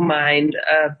wonderful mind,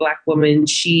 Black woman.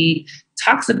 She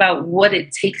talks about what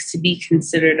it takes to be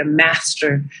considered a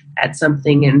master at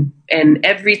something, and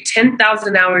every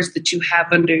 10,000 hours that you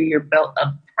have under your belt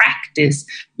of practice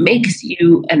makes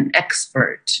you an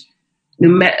expert.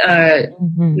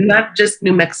 Not just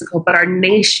New Mexico, but our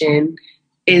nation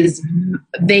they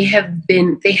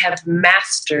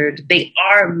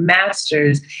are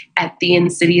masters at the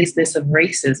insidiousness of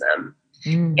racism.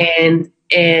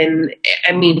 And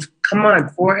I mean, come on,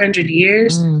 400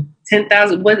 years,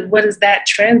 10,000, what does that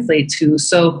translate to?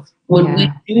 So when we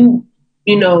do,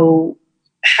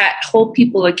 hold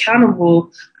people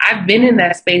accountable, I've been in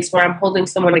that space where I'm holding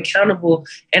someone accountable,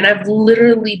 and I've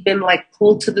literally been like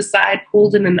pulled to the side,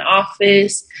 pulled in an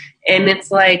office, and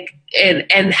it's like,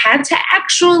 and had to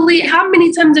actually, how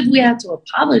many times have we had to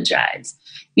apologize,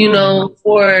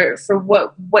 for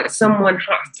what someone,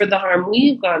 for the harm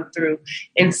we've gone through?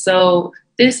 And so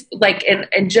this, like,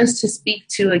 and just to speak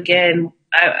to, again,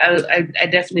 I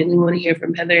definitely want to hear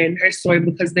from Heather and her story,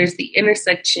 because there's the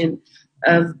intersection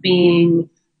of being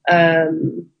a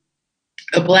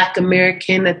Black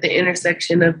American at the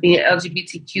intersection of being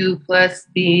LGBTQ plus,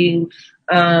 being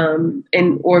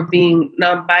or being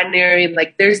non-binary.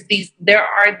 Like, there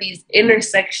are these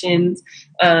intersections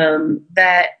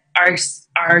that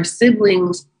our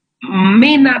siblings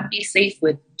may not be safe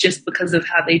with just because of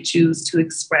how they choose to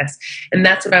express. And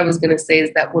that's what I was going to say,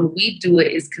 is that when we do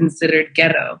it, it's considered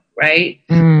ghetto, right?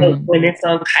 But when it's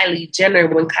on Kylie Jenner,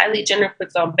 when Kylie Jenner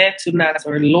puts on Bantu knots,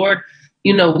 or Lord,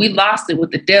 we lost it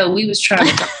with Adele. We was trying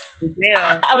to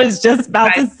Adele. I was just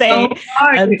about to say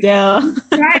Adele.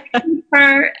 Tried to keep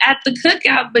her at the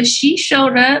cookout, but she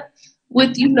showed up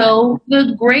with,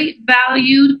 the great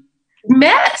value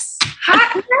mess,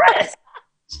 hot mess.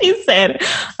 She said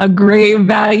a great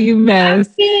value mess.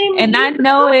 And I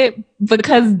know it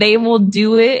because they will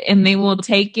do it and they will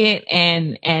take it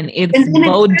and it's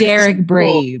Bo Derek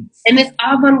braids. And it's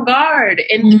avant-garde.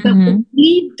 And when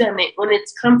we've done it, when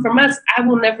it's come from us, I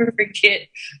will never forget.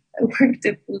 I worked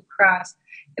at Blue Cross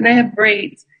and I have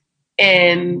braids.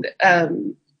 And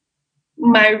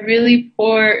my really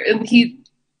poor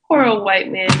old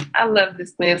white man, I love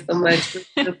this man so much.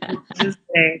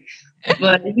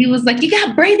 But he was like, you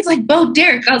got braids like Bo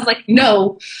Derek. I was like,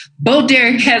 no, Bo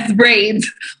Derek has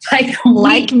braids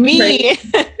like me.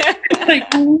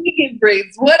 Like we get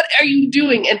braids. What are you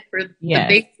doing? And for the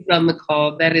bases on the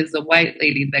call, that is a white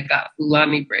lady that got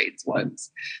Fulani braids once.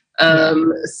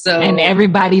 And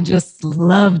everybody just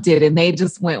loved it, and they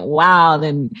just went wild,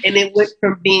 and it went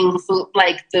from being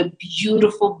like the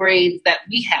beautiful braids that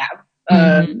we have,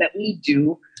 that we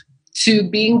do, to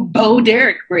being Bo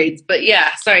Derek braids. But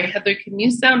yeah, sorry, Heather, can you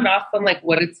sound off on like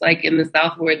what it's like in the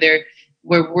South where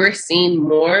we're seeing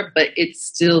more, but it's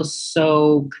still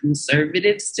so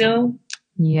conservative still?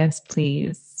 Yes,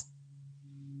 please.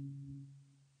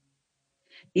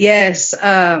 Yes.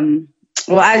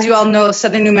 Well, as you all know,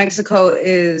 Southern New Mexico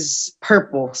is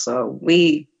purple. So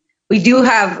we do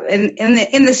have,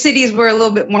 in the cities, we're a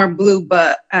little bit more blue,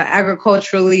 but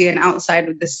agriculturally and outside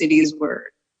of the cities, we're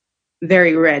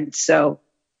very red. So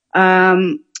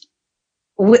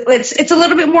it's a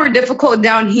little bit more difficult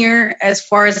down here as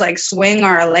far as like swaying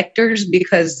our electors,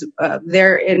 because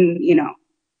they're in,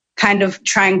 kind of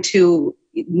trying to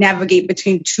navigate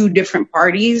between two different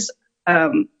parties.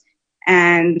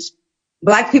 And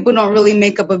Black people don't really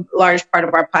make up a large part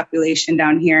of our population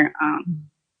down here.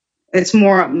 It's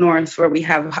more up north where we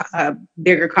have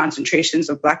bigger concentrations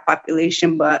of Black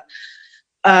population. But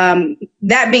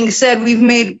that being said, we've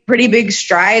made pretty big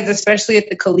strides, especially at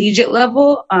the collegiate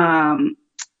level.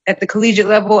 At the collegiate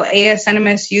level,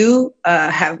 ASNMSU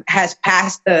has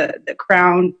passed the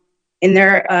crown in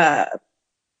their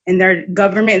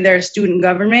government, their student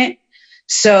government.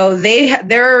 So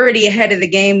they're already ahead of the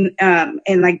game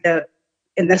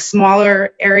in the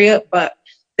smaller area, but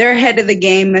they're ahead of the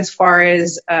game as far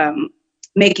as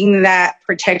making that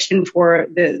protection for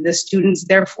the students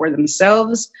there for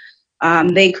themselves.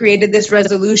 They created this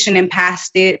resolution and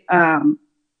passed it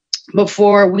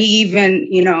before we even,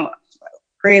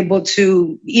 were able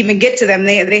to even get to them.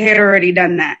 They had already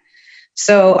done that.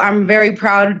 So I'm very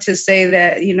proud to say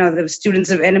that, the students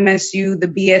of NMSU, the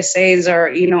BSAs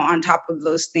are, on top of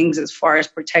those things as far as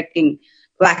protecting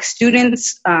Black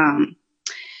students.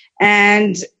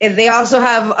 And if they also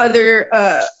have other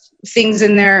things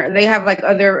in there, they have like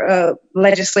other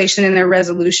legislation in their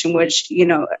resolution, which,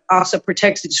 also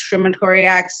protects the discriminatory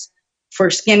acts for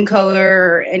skin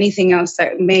color or anything else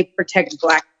that may protect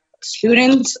Black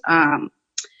students.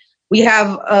 We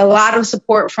have a lot of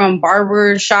support from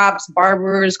barbers,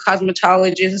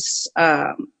 cosmetologists.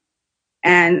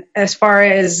 And as far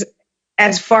as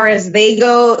they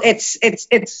go,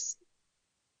 it's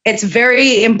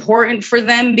very important for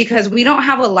them because we don't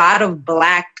have a lot of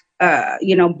Black,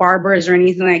 barbers or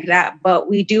anything like that, but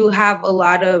we do have a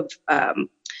lot of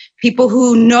people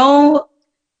who know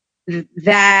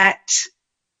that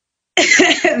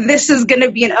this is going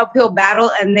to be an uphill battle,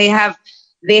 and they have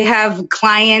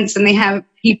clients and they have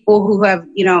people who have,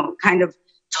 kind of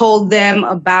told them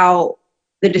about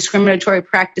the discriminatory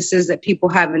practices that people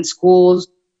have in schools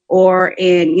or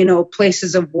in,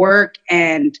 places of work.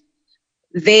 And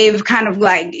they've kind of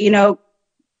like,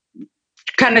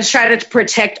 kind of try to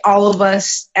protect all of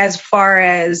us as far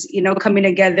as, coming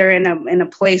together in a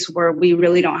place where we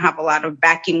really don't have a lot of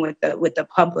backing with the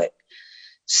public.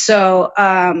 So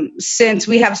since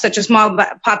we have such a small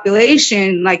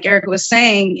population, like Erica was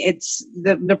saying, it's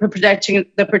the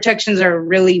protections are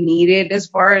really needed as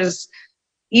far as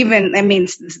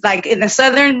like in the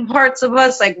southern parts of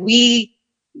us, like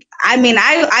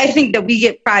I think that we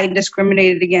get probably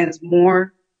discriminated against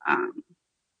more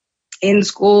in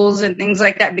schools and things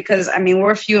like that, because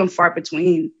we're few and far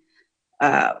between.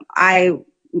 Anytime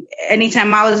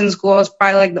I was in school, I was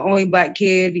probably like the only Black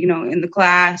kid, in the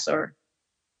class or,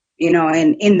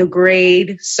 and in the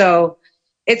grade. So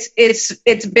it's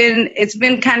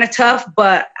been kind of tough,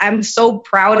 but I'm so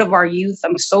proud of our youth.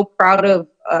 I'm so proud of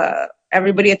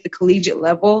everybody at the collegiate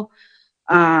level.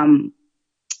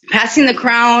 Passing the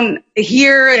crown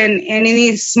here and in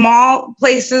these small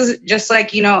places, just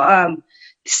like,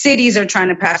 cities are trying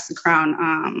to pass the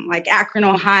crown, like Akron,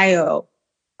 Ohio,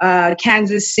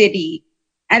 Kansas City.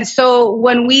 And so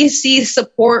when we see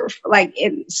support like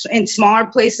in smaller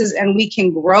places and we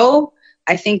can grow,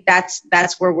 I think that's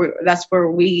where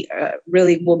we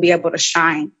really will be able to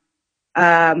shine.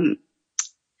 Because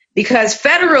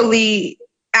federally,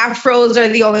 Afros are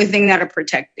the only thing that are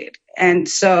protected. And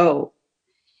so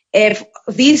if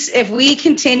we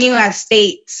continue as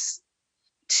states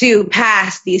to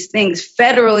pass these things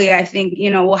federally, I think,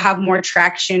 we'll have more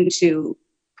traction to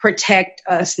protect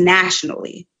us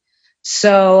nationally.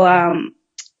 So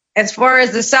as far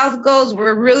as the South goes,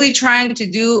 we're really trying to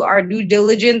do our due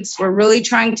diligence. We're really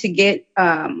trying to get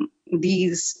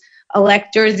these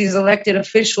electors, these elected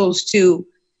officials to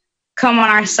come on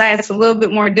our side. It's a little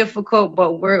bit more difficult,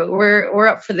 but we're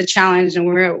up for the challenge, and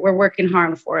we're working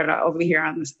hard for it over here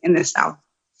in the South.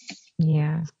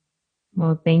 Yeah.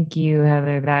 Well, thank you,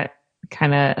 Heather. That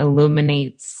kind of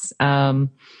illuminates,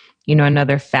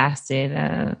 another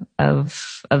facet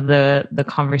of the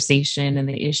conversation and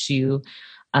the issue.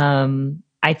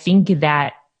 I think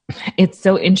that it's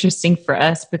so interesting for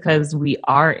us because we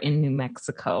are in New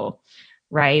Mexico,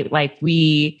 right? Like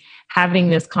we having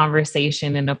this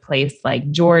conversation in a place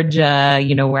like Georgia,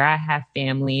 where I have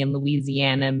family, in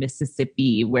Louisiana,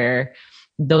 Mississippi, where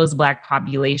those Black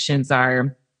populations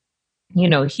are,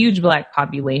 huge Black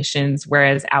populations.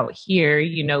 Whereas out here,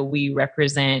 we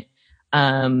represent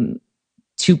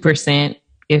 2%,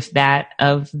 if that,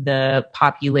 of the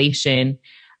population.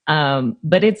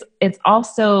 But it's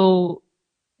also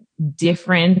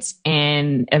different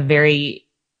and a very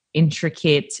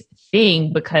intricate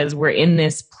thing because we're in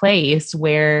this place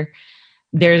where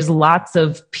there's lots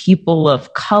of people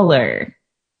of color,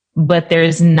 but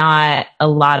there's not a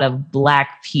lot of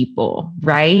Black people,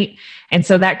 right? And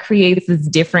so that creates this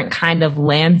different kind of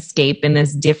landscape and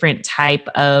this different type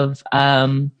of,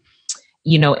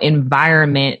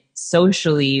 environment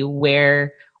socially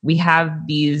where we have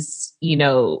these,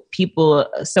 people,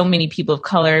 so many people of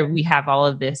color. We have all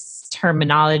of this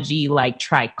terminology like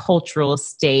tricultural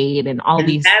state and all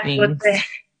these things. What the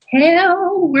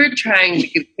hell we're trying to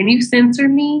do. Can you censor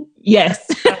me? Yes,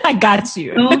 I got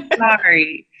you. So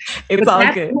sorry. It's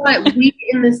all good. What we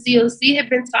in the COC have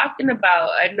been talking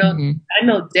about. I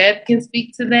know Deb can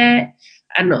speak to that.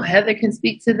 I know Heather can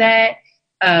speak to that.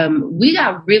 We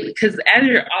got really, because as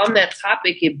you're on that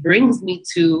topic, it brings me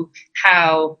to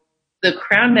how the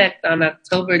Crown Act on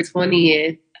October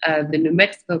 20th, the New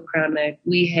Mexico Crown Act,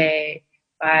 we had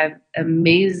 5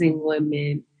 amazing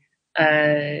women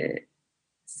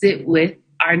sit with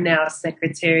our now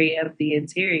Secretary of the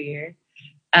Interior,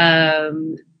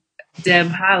 Deb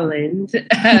Haaland.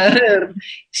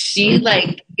 She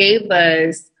gave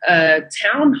us a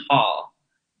town hall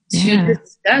to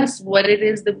discuss what it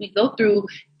is that we go through.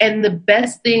 And the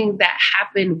best thing that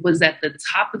happened was at the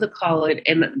top of the call,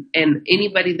 and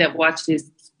anybody that watched this,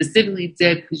 specifically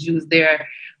Deb, because you was there,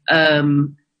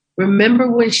 remember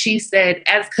when she said,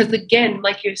 because again,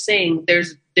 like you're saying,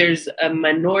 there's a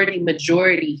minority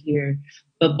majority here,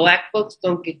 but Black folks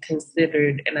don't get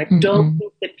considered. And I don't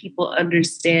think that people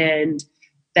understand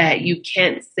that you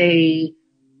can't say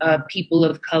people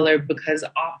of color, because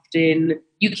often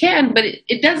you can, but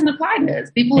it doesn't apply to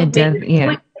us. People have made this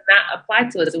point to not apply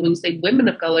to us. And when you say women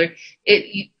of color,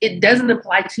 it doesn't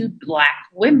apply to Black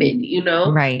women,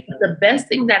 Right. But the best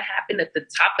thing that happened at the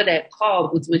top of that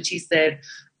call was when she said,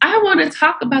 I want to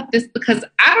talk about this because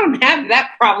I don't have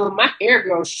that problem. My hair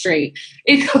grows straight.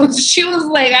 She was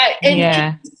like,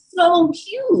 it's so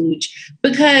huge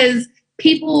because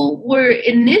people were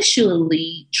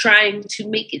initially trying to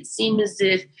make it seem as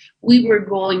if we were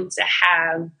going to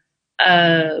have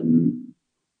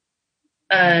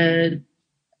an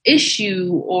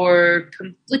issue or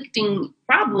conflicting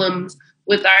problems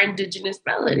with our Indigenous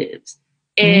relatives.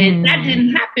 And that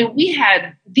didn't happen. We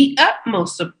had the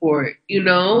utmost support,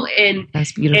 and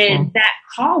that's beautiful. And that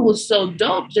call was so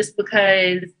dope just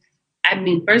because,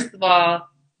 first of all,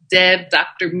 Deb,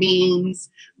 Dr. Means,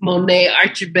 Monet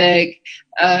Archibald,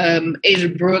 Asia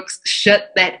Brooks,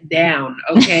 shut that down,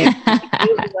 okay?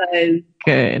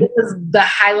 Good. It was the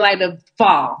highlight of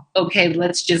fall, okay?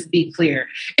 Let's just be clear.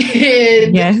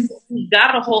 And yes. We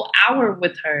got a whole hour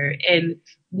with her, and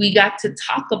we got to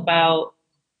talk about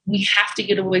we have to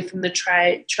get away from the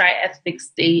tri-ethnic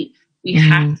state. We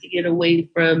have to get away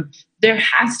from, there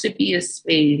has to be a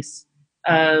space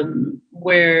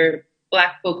where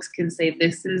Black folks can say,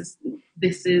 this is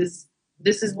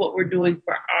what we're doing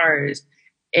for ours.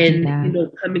 And,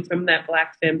 coming from that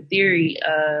Black femme theory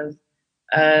of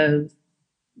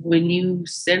when you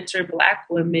center Black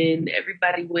women,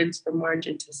 everybody wins from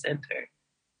margin to center,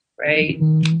 right?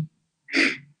 Mm-hmm.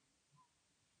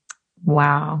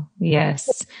 Wow.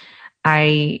 Yes.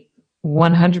 I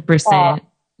 100%.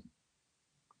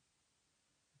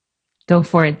 Go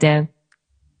for it, Deb.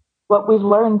 What we've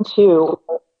learned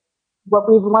or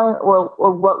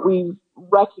what we've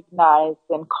recognized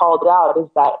and called out is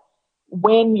that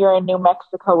when you're in New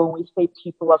Mexico, when we say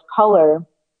people of color,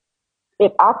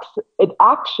 it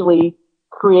actually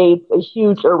creates a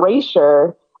huge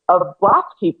erasure of Black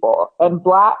people and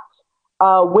Black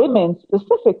women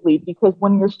specifically, because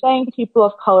when you're saying people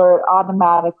of color,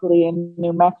 automatically in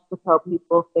New Mexico,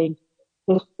 people think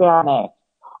Hispanic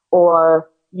or,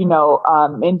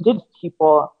 indigenous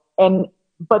people,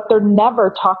 but they're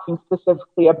never talking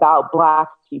specifically about Black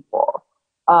people.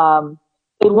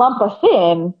 They lump us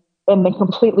in and then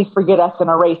completely forget us and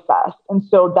erase us. And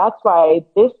so that's why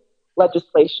this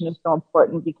legislation is so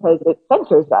important, because it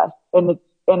centers us and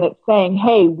it's saying,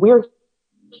 hey, we're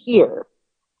here.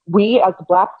 We as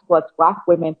Black people, as Black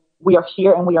women, we are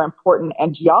here and we are important,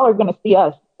 and y'all are going to see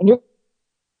us and you're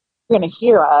going to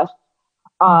hear us,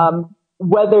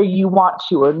 whether you want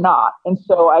to or not. And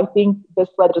so I think this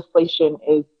legislation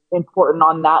is important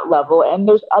on that level. And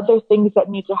there's other things that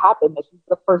need to happen. This is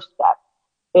the first step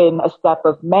in a step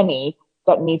of many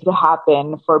that need to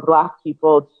happen for Black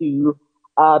people to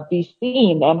be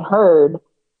seen and heard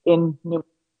in New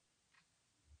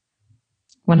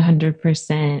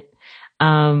 100%.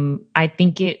 I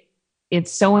think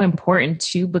it's so important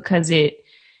too, because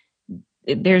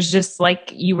there's just,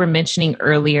 like you were mentioning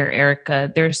earlier,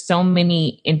 Erica, there's so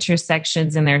many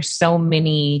intersections and there's so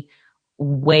many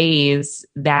ways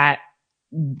that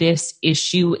this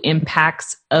issue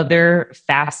impacts other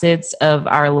facets of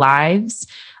our lives,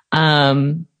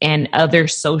 and other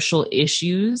social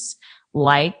issues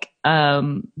like,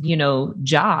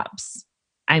 jobs.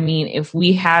 I mean, if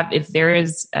there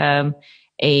is, a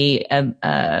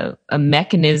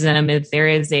mechanism, if there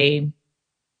is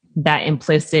that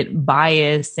implicit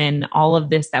bias and all of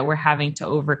this that we're having to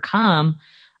overcome,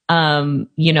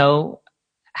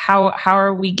 how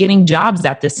are we getting jobs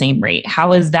at the same rate?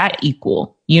 How is that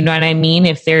equal? You know what I mean?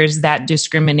 If there's that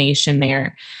discrimination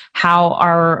there, how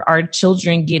are our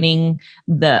children getting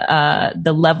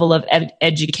the level of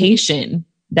education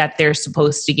that they're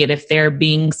supposed to get if they're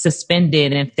being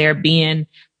suspended, if they're being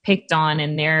picked on,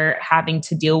 and they're having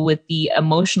to deal with the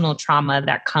emotional trauma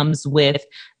that comes with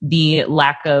the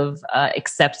lack of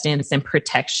acceptance and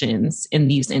protections in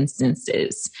these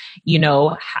instances?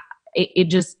 It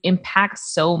just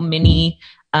impacts so many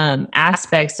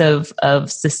aspects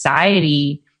of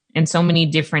society and so many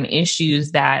different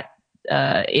issues that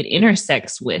it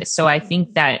intersects with. So I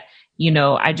think that,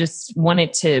 I just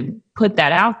wanted to put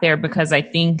that out there, because I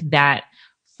think that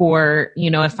for,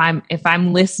 if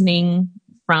I'm listening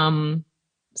from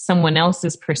someone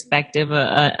else's perspective,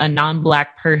 a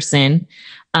non-Black person,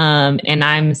 and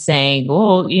I'm saying,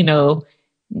 well,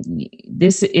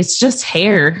 it's just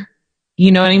hair.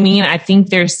 You know what I mean? I think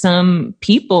there's some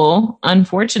people,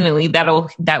 unfortunately,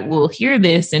 that will hear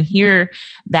this and hear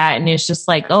that, and it's just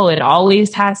like, oh, it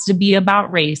always has to be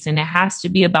about race and it has to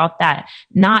be about that,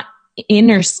 not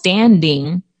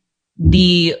understanding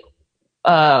the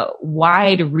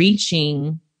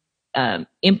wide-reaching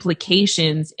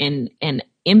implications and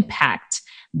impact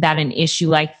that an issue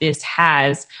like this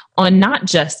has on not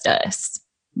just us.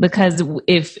 Because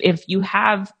if you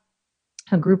have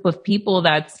a group of people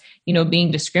that's,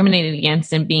 being discriminated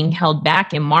against and being held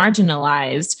back and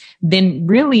marginalized, then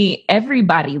really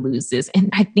everybody loses. And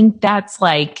I think that's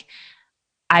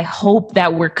I hope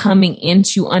that we're coming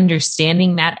into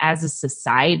understanding that as a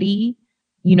society,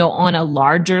 on a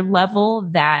larger level,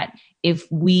 that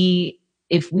if we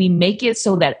make it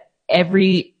so that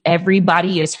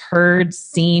everybody is heard,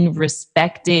 seen,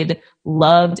 respected,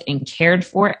 loved, and cared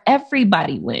for,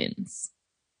 everybody wins.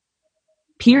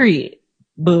 Period.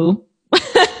 Boo.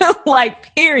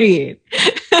 Period.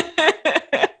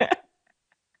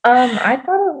 I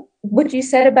thought what you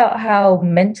said about how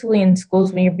mentally in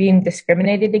schools, when you're being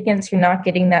discriminated against, you're not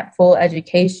getting that full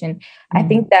education. Mm-hmm. I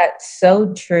think that's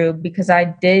so true, because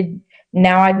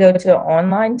now I go to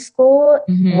online school.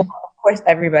 Mm-hmm. Well, of course,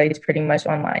 everybody's pretty much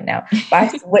online now. But I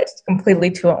switched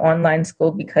completely to an online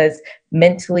school because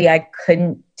mentally I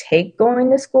couldn't take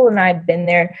going to school. And I've been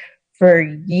there for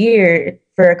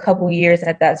a couple years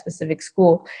at that specific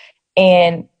school.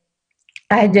 And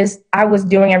I was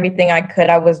doing everything I could.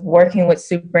 I was working with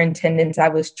superintendents. I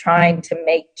was trying to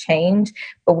make change.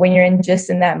 But when you're in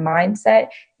that mindset,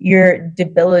 you're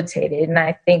debilitated. And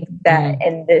I think that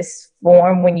in this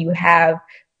form, when you have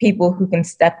people who can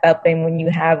step up and when you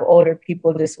have older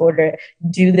people disorder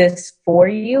do this for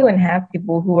you and have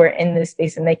people who are in this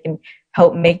space and they can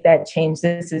help make that change,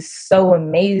 this is so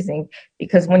amazing.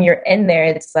 Because when you're in there,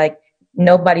 it's like,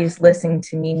 nobody's listening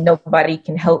to me, nobody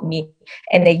can help me,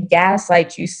 and they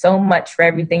gaslight you so much for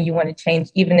everything you want to change.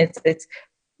 Even if it's,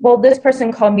 well, this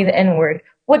person called me the N-word,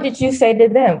 what did you say to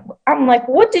them? I'm like,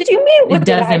 what did you mean? It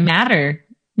doesn't matter.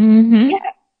 Mm-hmm.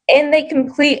 Yeah. And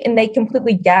they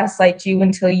completely gaslight you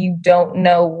until you don't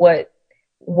know what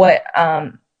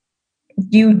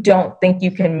you don't think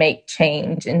you can make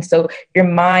change. And so your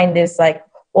mind is like,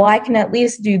 well, I can at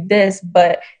least do this,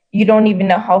 but you don't even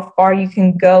know how far you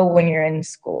can go when you're in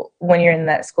school, when you're in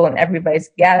that school and everybody's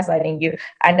gaslighting you.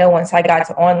 I know once I got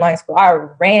to online school, I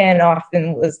ran off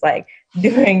and was like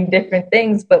doing different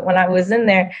things. But when I was in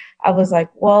there, I was like,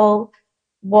 well,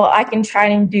 I can try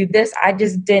and do this. I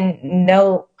just didn't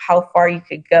know how far you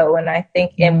could go. And I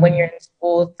think, and when you're in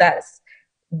school, that's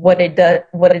what it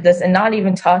does. And not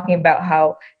even talking about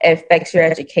how it affects your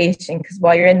education. Because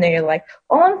while you're in there, you're like,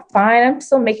 oh, I'm fine. I'm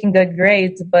still making good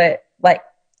grades. But like,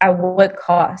 at what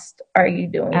cost are you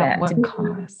doing that? At what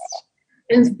cost?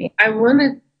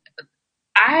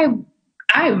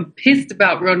 I'm pissed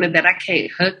about Rona that I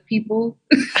can't hug people.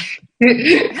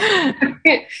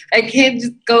 I can't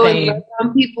just go and love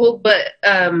on people. But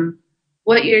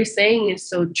what you're saying is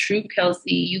so true,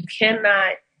 Kelsey. You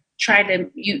cannot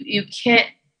you can't.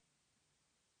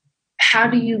 How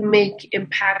do you make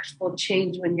impactful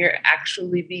change when you're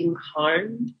actually being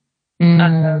harmed?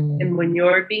 And when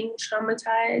you're being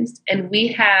traumatized? And we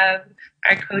have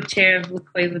our co-chair of La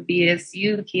Cueva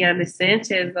BSU, Kiana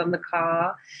Sanchez, on the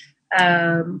call,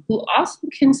 who also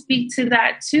can speak to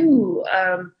that too.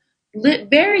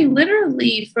 Very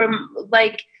literally from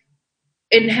like,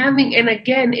 and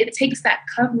again, it takes that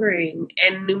covering.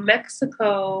 And New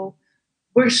Mexico,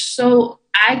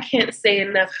 I can't say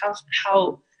enough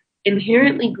how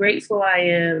inherently grateful I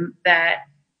am that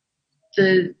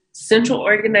the Central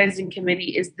Organizing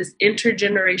Committee is this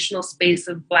intergenerational space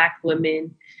of Black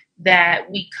women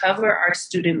that we cover our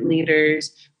student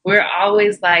leaders. We're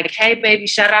always like, hey, baby,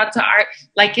 shout out to art.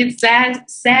 Like, it's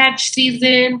Sag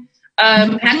season.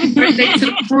 Happy birthday to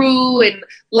the crew. And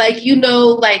like,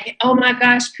 like, oh my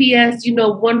gosh, P.S.,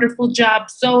 wonderful job,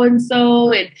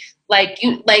 so-and-so. And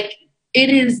it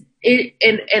is,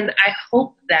 and I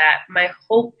hope that my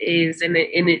hope is, and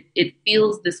it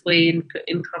feels this way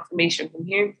in confirmation from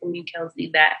hearing from you, Kelsey,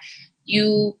 that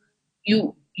you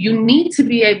need to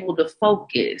be able to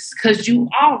focus because you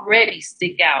already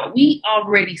stick out. We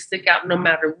already stick out no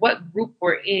matter what group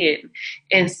we're in.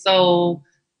 And so,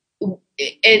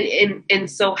 and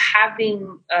so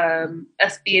having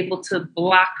us be able to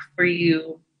block for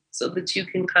you so that you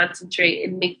can concentrate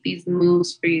and make these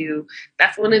moves for you.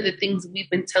 That's one of the things we've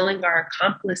been telling our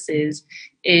accomplices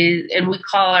and we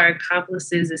call our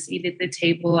accomplices a seat at the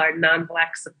table, our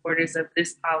non-Black supporters of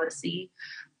this policy.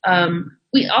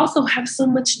 We also have so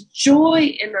much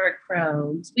joy in our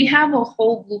crowns. We have a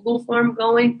whole Google form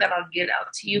going that I'll get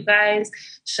out to you guys.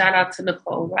 Shout out to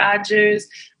Nicole Rogers.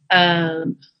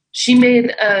 She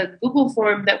made a Google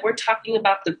form that we're talking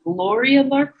about the glory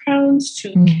of our crowns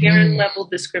to Karen level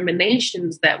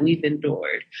discriminations that we've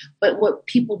endured. But what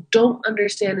people don't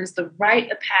understand is the rite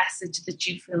of passage that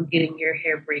you feel getting your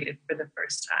hair braided for the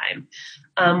first time.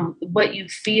 What you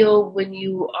feel when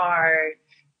you are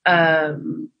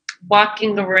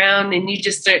walking around and you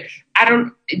just start,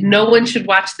 no one should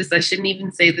watch this. I shouldn't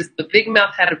even say this, but Big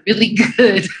Mouth had a really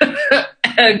good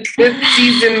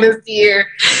season this year.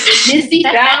 Missy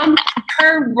found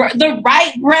the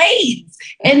right braids,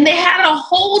 and they had a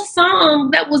whole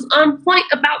song that was on point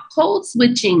about code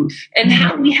switching and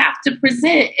how we have to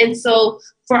present. And so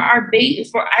for our baby,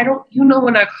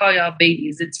 when I call y'all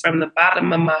babies, it's from the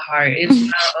bottom of my heart. It's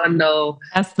not on no.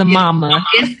 That's the mama.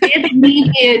 It's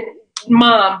me and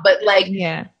mom, but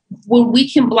when we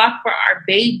can block for our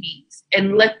babies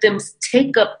and let them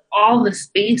take up all the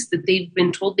space that they've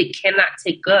been told they cannot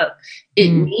take up, it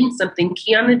means something.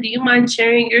 Kiana, do you mind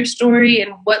sharing your story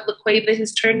and what La Cueva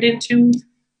has turned into,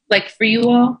 like, for you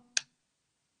all?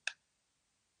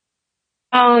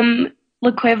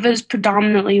 La Cueva is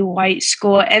predominantly white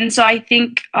school, and so I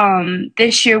think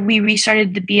this year we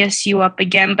restarted the BSU up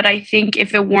again, but I think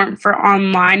if it weren't for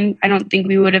online, I don't think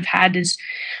we would have had as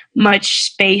much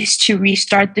space to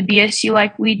restart the BSU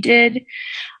like we did.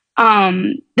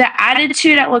 the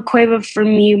attitude at La Cueva for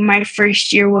me my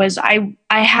first year was I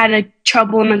had a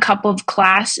trouble in a couple of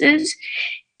classes,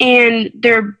 and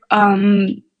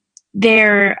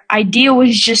their idea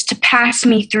was just to pass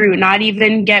me through, not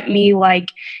even get me like,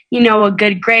 a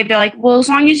good grade. They're like, well, as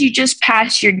long as you just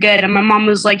pass, you're good. And my mom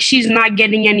was like, she's not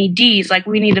getting any D's. Like,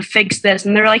 we need to fix this.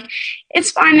 And they're like,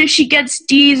 it's fine if she gets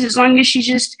D's as long as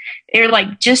they're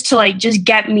like, just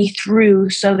get me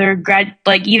through. So they're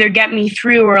either get me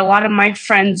through, or a lot of my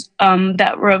friends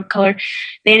that were of color,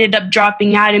 they ended up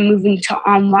dropping out and moving to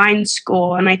online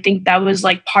school. And I think that was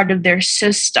like part of their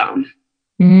system.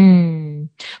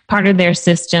 Part of their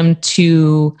system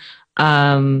to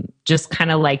just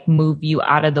kind of like move you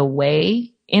out of the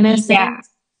way in a sense.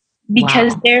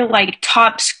 Because they're like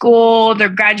top school, their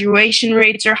graduation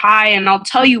rates are high, and I'll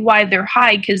tell you why they're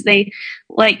high, because they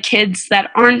like kids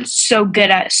that aren't so good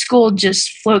at school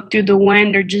just float through the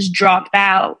wind or just drop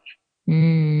out.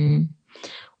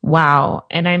 Wow.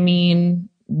 And I mean,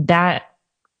 that's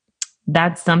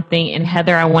something, and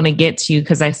Heather, I want to get to you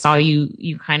because I saw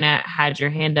you kind of had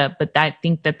your hand up, but I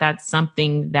think that's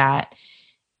something that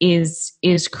is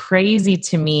crazy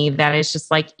to me, that it's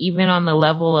just like, even on the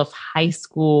level of high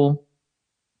school,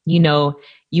 you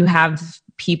have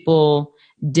people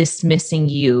dismissing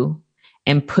you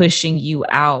and pushing you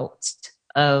out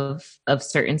of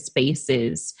certain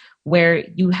spaces where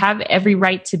you have every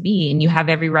right to be, and you have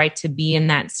every right to be in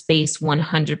that space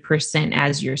 100%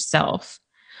 as yourself.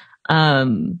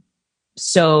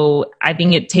 So I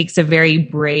think it takes a very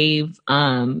brave,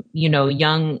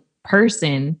 young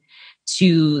person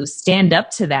to stand up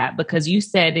to that, because you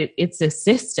said it's a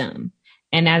system.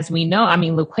 And as we know, I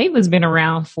mean, La Cueva's been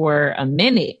around for a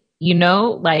minute,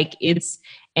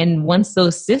 and once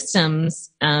those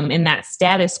systems, in that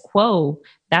status quo,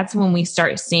 that's when we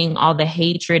start seeing all the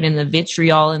hatred and the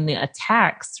vitriol and the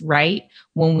attacks, right?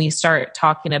 When we start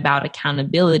talking about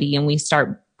accountability and we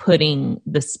start putting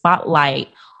the spotlight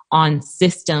on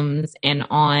systems and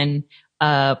on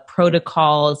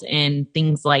protocols and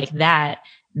things like that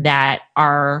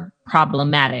are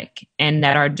problematic and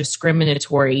that are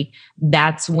discriminatory,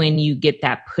 that's when you get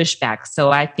that pushback.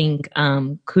 So I think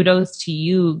kudos to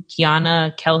you,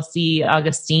 Kiana, Kelsey,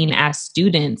 Augustine, as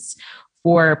students,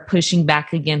 for pushing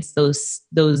back against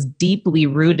those deeply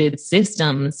rooted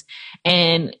systems.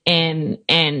 And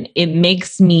it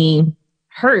makes me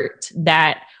hurt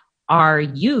that our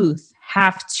youth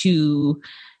have to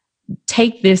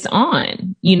take this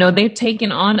on. They've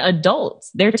taken on adults.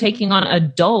 They're taking on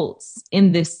adults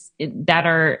in this that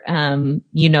are,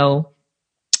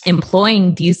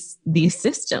 employing these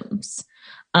systems.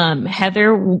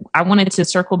 Heather, I wanted to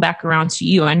circle back around to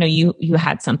you. I know you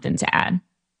had something to add.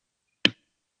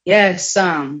 Yes.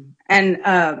 And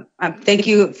thank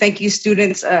you,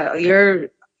 students.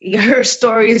 Your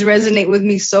stories resonate with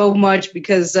me so much,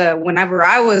 because whenever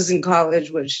I was in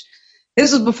college, which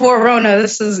this was before Rona,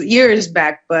 this is years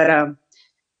back, but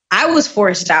I was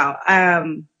forced out.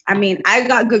 I mean, I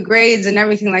got good grades and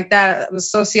everything like that. I was a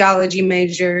sociology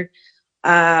major,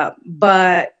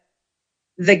 but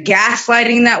the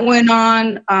gaslighting that went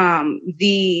on,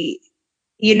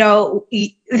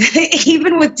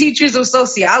 even with teachers of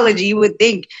sociology, you would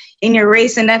think in your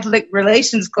race and ethnic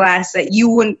relations class that you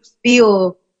wouldn't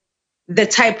feel the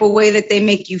type of way that they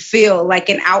make you feel, like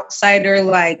an outsider,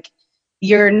 like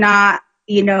you're not,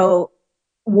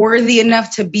 worthy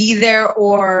enough to be there,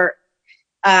 or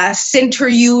center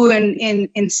you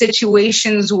in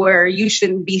situations where you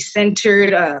shouldn't be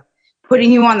centered,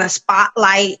 putting you on the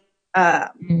spotlight.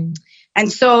 And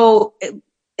so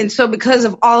because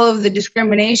of all of the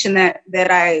discrimination that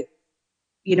I,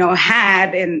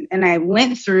 had and I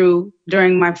went through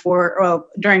during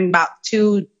during about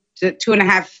 2 to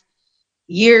 2.5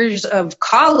 years of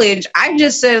college, I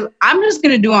just said, I'm just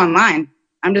going to do online.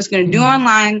 I'm just going to do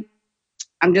online.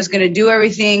 I'm just going to do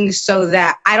everything so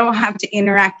that I don't have to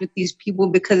interact with these people,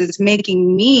 because it's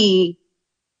making me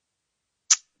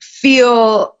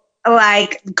feel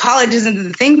like college isn't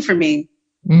the thing for me.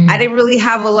 I didn't really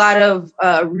have a lot of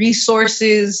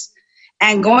resources,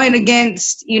 and going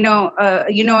against, a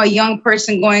young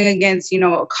person going against,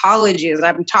 colleges.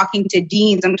 I'm talking to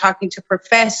deans, I'm talking to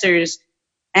professors,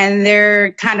 and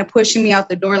they're kind of pushing me out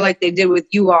the door like they did with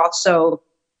you all. So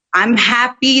I'm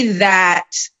happy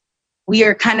that we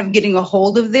are kind of getting a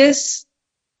hold of this.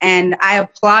 And I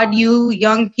applaud you,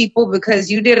 young people,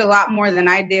 because you did a lot more than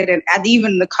I did, and at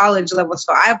even the college level.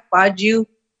 So I applaud you.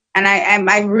 And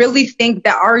I really think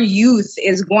that our youth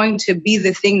is going to be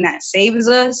the thing that saves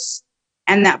us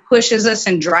and that pushes us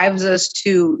and drives us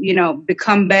to,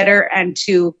 become better and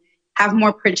to have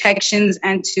more protections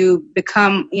and to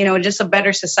become, just a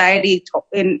better society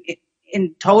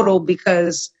in total,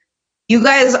 because you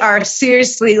guys are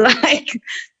seriously like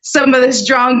some of the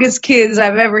strongest kids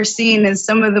I've ever seen and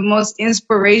some of the most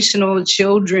inspirational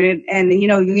children and,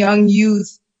 young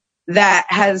youth that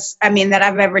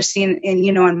I've ever seen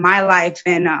in my life.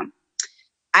 And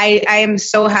I am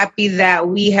so happy that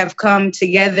we have come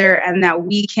together and that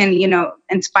we can,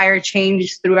 inspire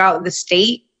change throughout the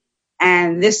state.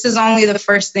 And this is only the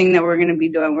first thing that we're going to be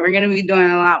doing. We're going to be doing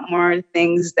a lot more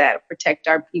things that protect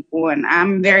our people. And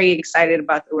I'm very excited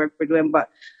about the work we're doing. But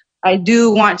I do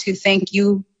want to thank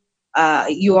you,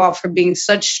 you all, for being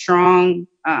such strong,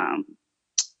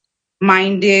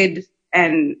 minded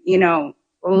and,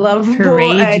 lovable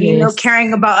courageous, and,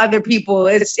 caring about other people.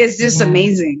 It's just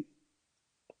amazing.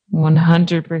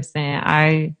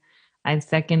 100%. I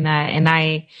second that. And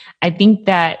I think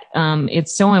that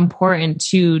it's so important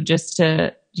to just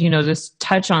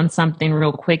touch on something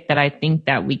real quick that I think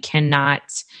that we cannot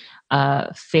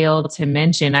fail to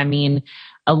mention. I mean,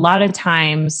 a lot of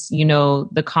times,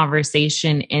 the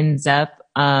conversation ends up,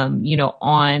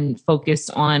 on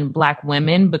focused on Black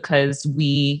women because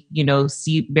we,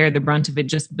 bear the brunt of it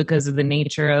just because of the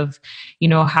nature of,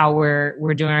 how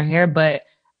we're doing our hair. But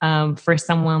for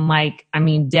someone like,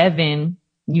 Devin,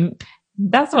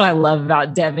 that's what I love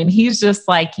about Devin. He's just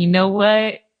like, you know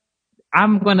what?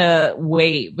 I'm going to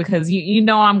wait because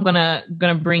I'm going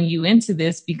to bring you into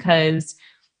this because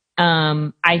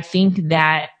I think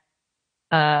that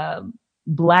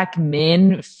Black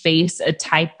men face a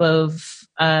type of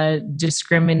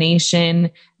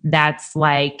discrimination that's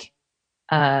like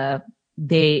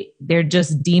they're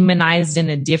just demonized in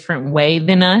a different way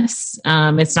than us.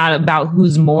 It's not about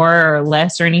who's more or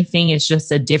less or anything. It's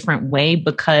just a different way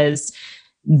because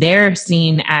they're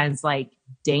seen as like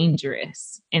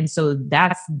dangerous. And so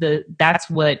that's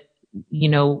what,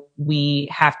 we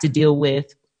have to deal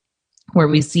with, where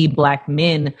we see Black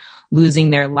men losing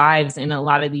their lives in a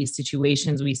lot of these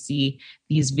situations. We see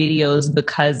these videos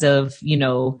because of,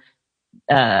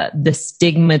 the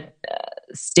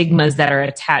stigmas that are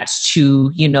attached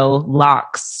to,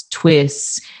 locks,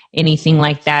 twists, anything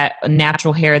like that.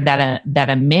 Natural hair that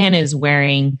a man is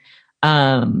wearing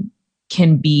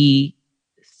can be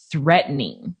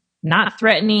threatening, not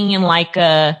threatening in like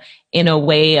in a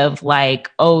way of like,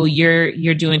 oh,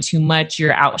 you're doing too much,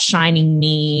 you're outshining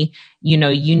me, you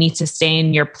need to stay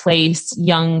in your place,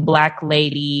 young Black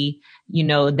lady,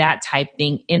 that type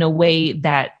thing, in a way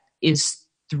that is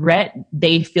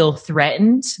they feel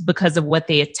threatened because of what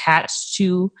they attach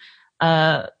to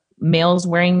males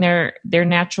wearing their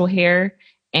natural hair,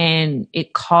 and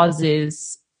it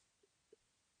causes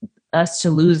us to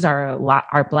lose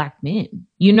our Black men.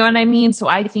 You know what I mean? So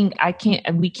I think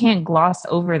we can't gloss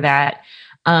over that.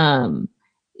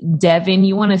 Devin,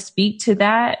 you want to speak to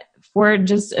that for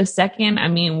just a second?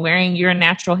 Wearing your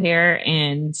natural hair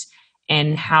and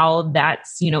how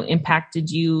that's, impacted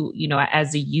you,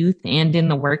 as a youth and in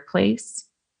the workplace.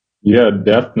 Yeah,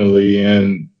 definitely.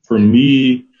 And for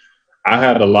me, I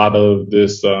had a lot of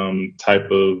this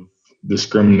type of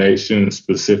discrimination,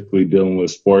 specifically dealing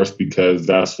with sports, because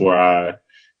that's where I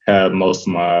had most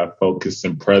of my focus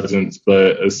and presence.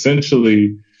 But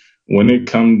essentially, when it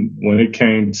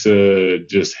came to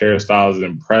just hairstyles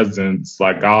and presence,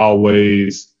 like I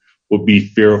always would be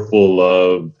fearful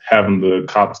of having the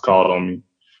cops called on me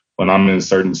when I'm in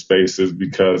certain spaces,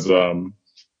 because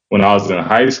when I was in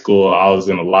high school, I was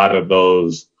in a lot of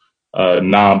those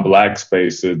non-Black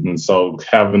spaces. And so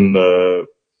having the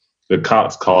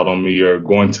cops called on me, or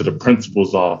going to the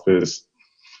principal's office,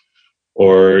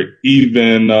 or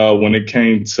even when it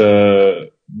came to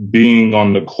being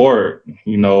on the court,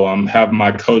 I'm having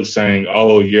my coach saying,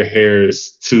 oh, your hair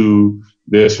is too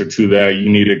this or too that, you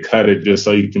need to cut it just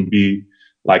so you can be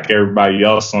like everybody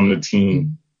else on the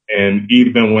team. And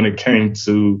even when it came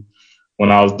to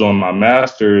when I was doing my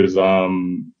master's, I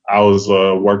was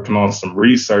working on some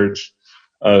research,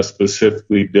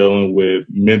 specifically dealing with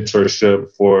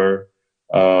mentorship for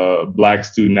Black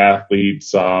student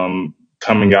athletes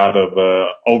coming out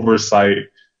of oversight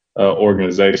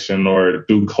organization or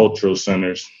through cultural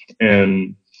centers.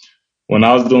 And when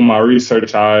I was doing my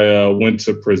research, I went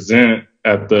to present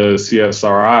at the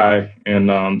CSRI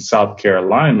in South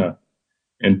Carolina.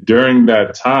 And during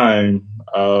that time,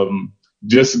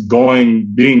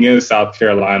 being in South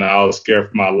Carolina, I was scared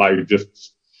for my life,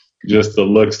 just the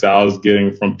looks that I was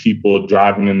getting from people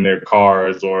driving in their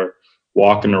cars or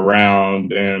walking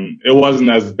around. And it wasn't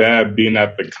as bad being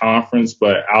at the conference,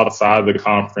 but outside the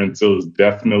conference, it was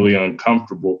definitely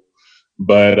uncomfortable.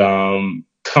 But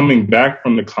coming back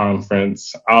from the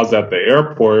conference, I was at the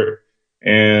airport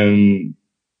And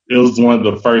it was one of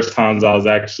the first times I was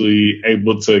actually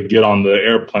able to get on the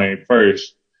airplane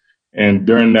first. And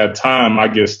during that time, I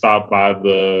get stopped by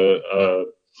the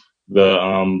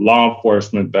law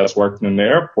enforcement that's working in the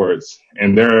airports.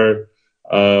 And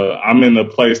I'm in a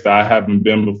place that I haven't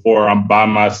been before. I'm by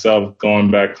myself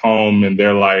going back home, and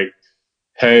they're like,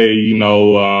 hey, you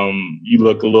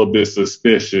look a little bit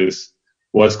suspicious.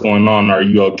 What's going on? Are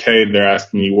you okay? They're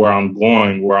asking me where I'm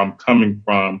going, where I'm coming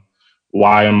from.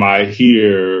 Why am I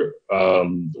here?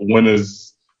 When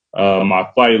is my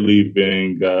flight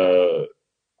leaving?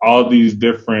 All these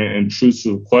different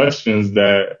intrusive questions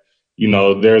that,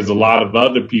 there's a lot of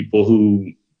other people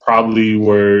who probably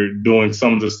were doing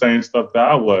some of the same stuff that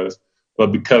I was.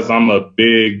 But because I'm a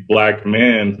big Black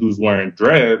man who's wearing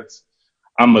dreads,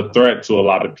 I'm a threat to a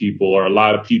lot of people, or a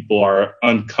lot of people are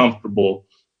uncomfortable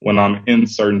when I'm in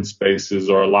certain spaces,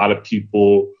 or a lot of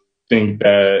people think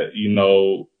that,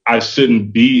 I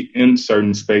shouldn't be in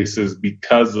certain spaces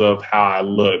because of how I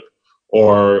look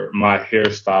or my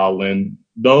hairstyle. And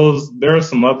there are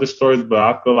some other stories, but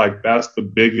I feel like that's the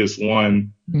biggest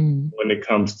one when it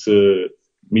comes to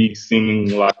me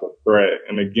seeming like a threat.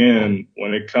 And again,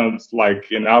 when it comes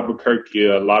like in Albuquerque,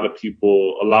 a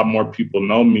lot more people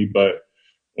know me, but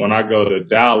when I go to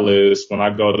Dallas, when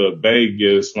I go to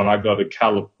Vegas, when I go to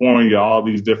California, all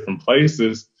these different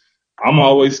places, I'm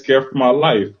always scared for my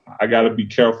life. I got to be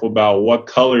careful about what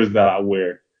colors that I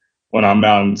wear when I'm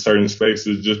out in certain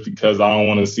spaces, just because I don't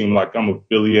want to seem like I'm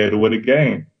affiliated with a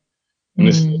gang. And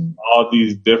it's all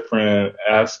these different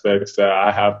aspects that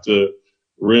I have to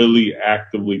really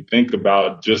actively think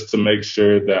about just to make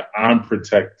sure that I'm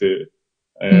protected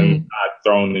and not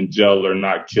thrown in jail or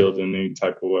not killed in any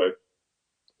type of way.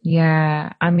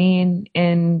 Yeah, I mean,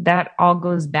 and that all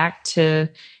goes back to,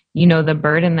 the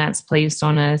burden that's placed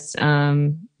on us,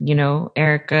 Erica.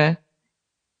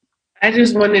 I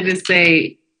just wanted to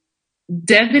say,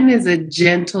 Devin is a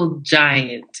gentle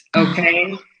giant,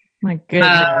 okay? My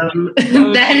goodness.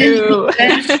 That is the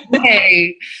best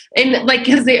way. And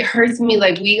because it hurts me,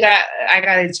 I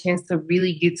got a chance to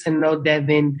really get to know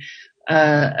Devin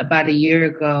about a year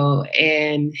ago,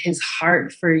 and his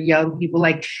heart for young people,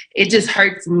 it just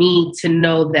hurts me to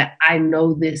know that I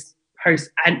know this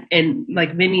person, and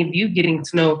like many of you getting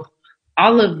to know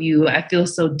all of you, I feel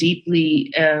so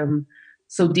deeply for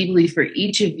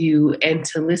each of you, and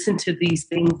to listen to these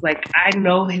things. I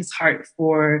know his heart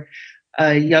for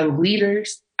young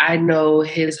leaders. I know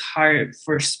his heart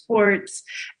for sports.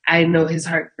 I know his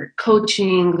heart for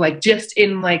coaching, just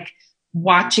in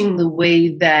watching the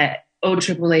way that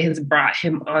OAAA has brought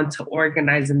him on to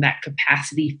organize in that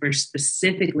capacity for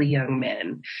specifically young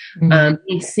men.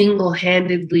 He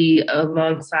single-handedly,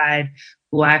 alongside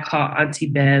who I call Auntie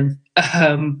Bev,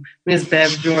 Miss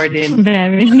Bev Jordan.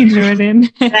 Beverly Jordan.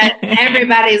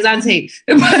 Everybody's auntie.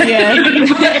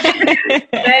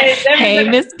 Hey,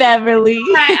 Miss Beverly.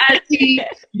 Hi, Auntie.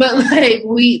 But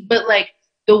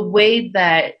the way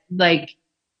that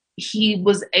he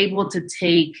was able to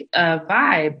take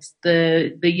Vibes,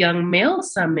 the Young Male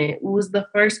Summit. It was the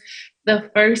first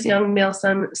Young Male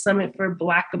Summit for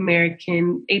Black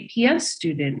American APS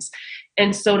students.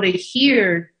 And so to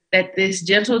hear that this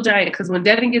gentle giant, because when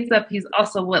Devin gets up, he's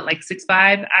also 6'5"?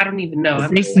 I don't even know.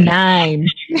 6'9".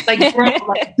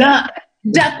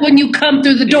 Duck when you come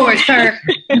through the door, sir.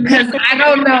 Because I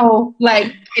don't know,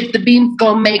 if the beam's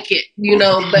gonna make it,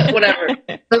 but whatever.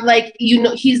 But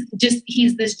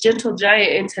he's this gentle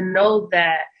giant, and to know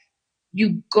that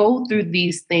you go through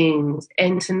these things,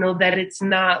 and to know that it's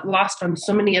not lost on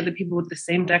so many other people with the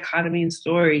same dichotomy and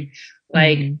story.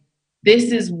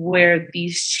 This is where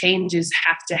these changes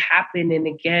have to happen. And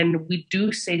again, we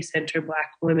do say center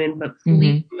Black women, but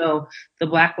please know the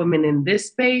Black women in this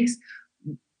space,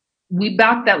 we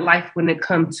bout that life when it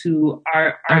comes to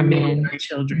our men and our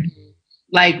children.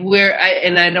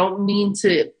 And I don't mean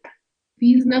to,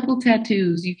 these knuckle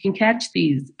tattoos, you can catch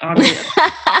these on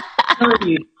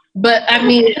it. But I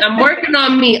mean, I'm working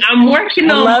on me. I'm working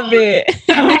on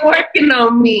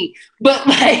me. But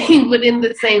but in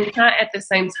the same time, at the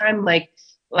same time,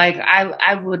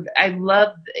 I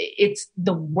love, it's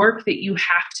the work that you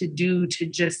have to do to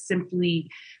just simply,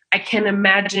 I can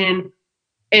imagine,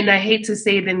 and I hate to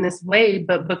say it in this way,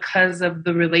 but because of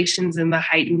the relations and the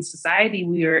heightened society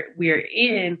we are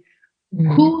in,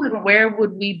 who and where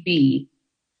would we be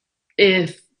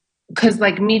if, because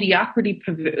mediocrity,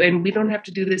 and we don't have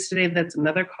to do this today, that's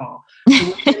another call.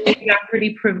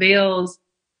 Mediocrity prevails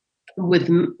with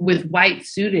white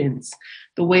students,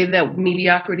 the way that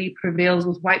mediocrity prevails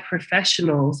with white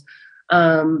professionals,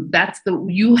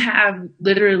 You have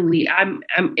literally,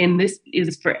 and this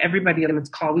is for everybody on this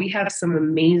call. We have some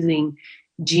amazing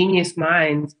genius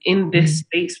minds in this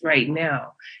space right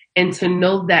now. And to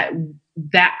know that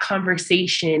that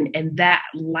conversation and that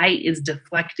light is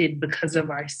deflected because of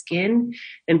our skin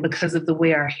and because of the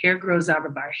way our hair grows out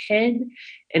of our head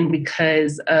and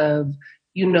because of,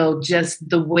 just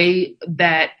the way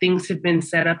that things have been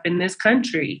set up in this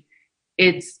country.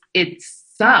 It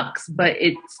sucks, but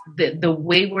it's the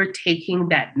way we're taking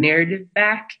that narrative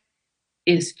back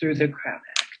is through the Crown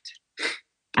Act.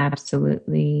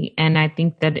 Absolutely. And I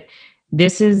think that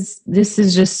this is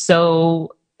just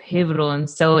so pivotal and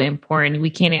so important. I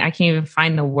can't even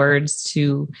find the words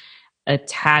to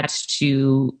attach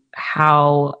to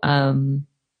how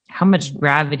much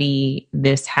gravity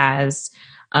this has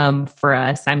for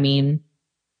us. I mean,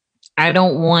 I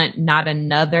don't want not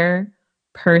another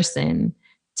person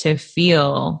to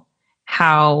feel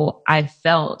how I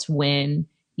felt when,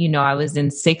 I was in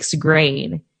 6th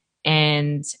grade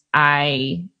and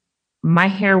I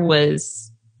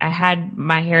had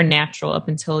my hair natural up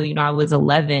until, I was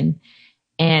 11,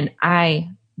 and I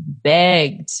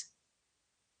begged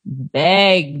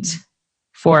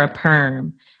for a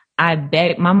perm.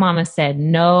 My mama said,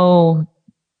 no,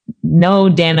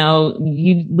 Dano,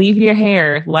 you leave your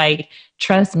hair. Like,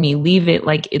 trust me, leave it.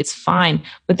 Like, it's fine.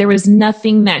 But there was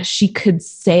nothing that she could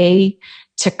say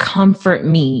to comfort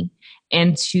me.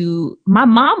 And to my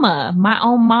mama, my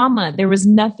own mama, there was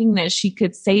nothing that she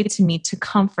could say to me to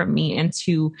comfort me and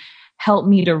to help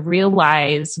me to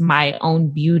realize my own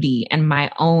beauty and my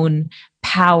own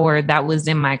power that was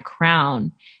in my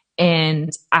crown.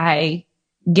 And I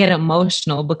get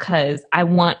emotional because I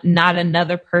want not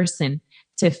another person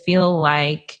to feel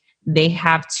like they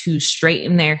have to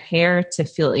straighten their hair, to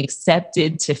feel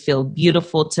accepted, to feel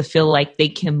beautiful, to feel like they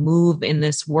can move in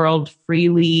this world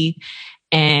freely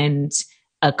and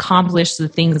accomplish the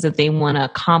things that they want to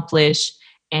accomplish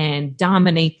and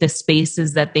dominate the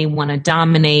spaces that they want to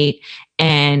dominate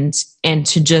and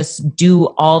to just do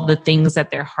all the things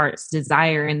that their hearts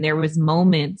desire. And there was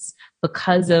moments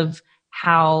because of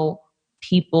how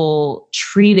people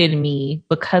treated me,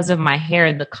 because of my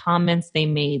hair, the comments they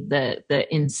made, the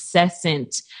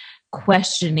incessant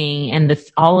questioning, and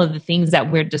all of the things that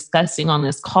we're discussing on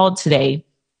this call today,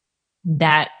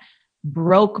 that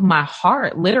broke my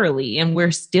heart, literally. And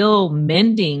we're still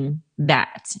mending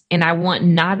that. And I want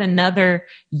not another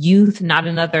youth, not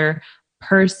another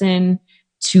person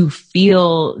to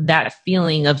feel that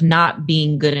feeling of not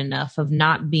being good enough, of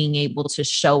not being able to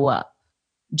show up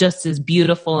just as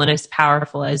beautiful and as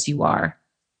powerful as you are.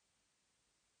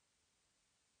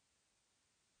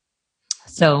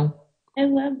 So I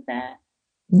love that.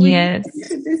 Yes.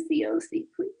 The COC,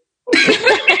 please.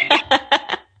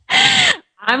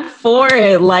 I'm for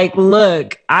it. Like,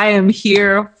 look, I am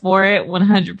here for it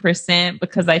 100%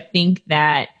 because I think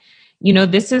that,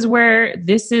 this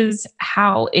is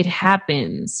how it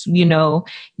happens.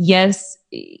 Yes,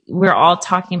 we're all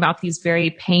talking about these very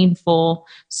painful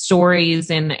stories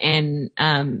and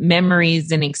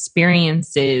memories and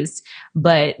experiences,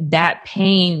 but that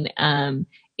pain,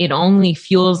 it only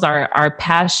fuels our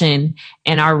passion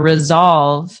and our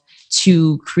resolve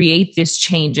to create this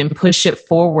change and push it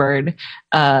forward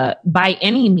by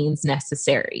any means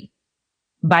necessary.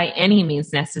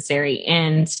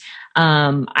 And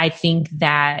I think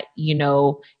that,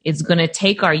 it's going to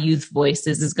take our youth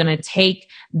voices. It's going to take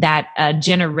that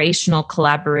generational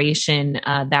collaboration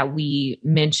that we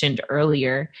mentioned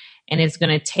earlier. And it's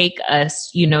going to take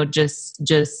us,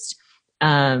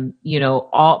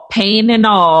 all pain and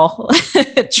all,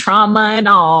 trauma and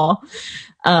all,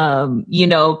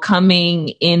 coming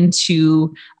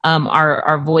into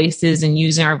our voices and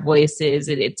using our voices.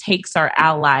 It takes our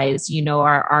allies,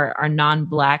 our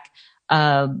non-Black,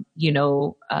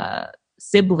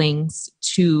 siblings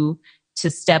to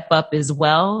step up as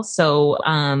well. So,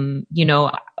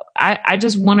 I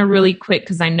just want to really quick,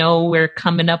 because I know we're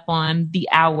coming up on the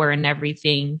hour and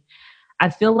everything. I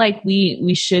feel like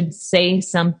we should say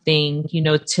something,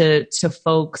 to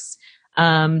folks,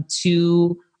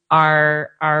 to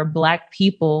our Black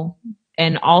people,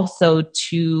 and also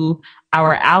to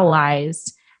our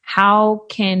allies. How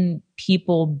can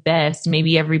people best,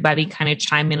 maybe everybody kind of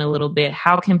chime in a little bit,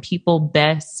 how can people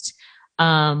best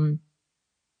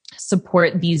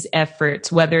support these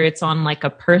efforts, whether it's on like a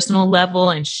personal level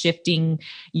and shifting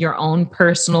your own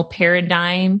personal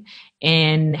paradigm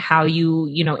and how you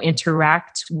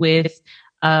interact with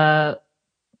Black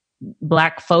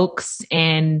folks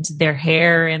and their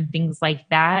hair and things like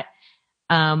that,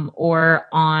 or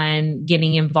on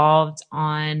getting involved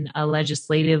on a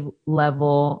legislative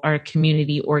level or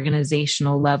community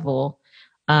organizational level.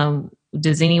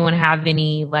 Does anyone have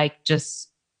any like just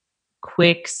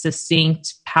quick,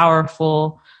 succinct,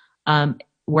 powerful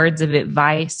words of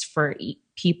advice for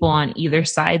people on either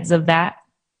sides of that?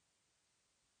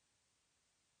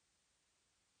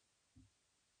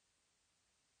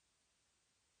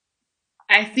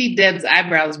 I see Deb's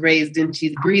eyebrows raised and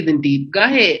she's breathing deep. Go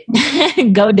ahead.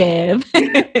 Go, Deb.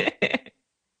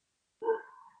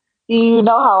 You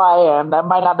know how I am. That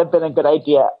might not have been a good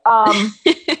idea. I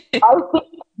think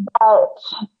that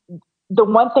the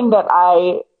one thing that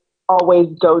I always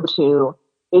go to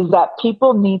is that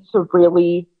people need to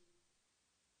really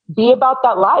be about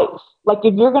that life. Like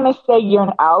if you're going to say you're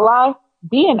an ally,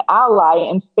 be an ally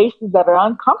in spaces that are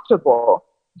uncomfortable.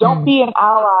 Don't be an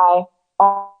ally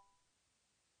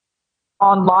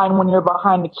online when you're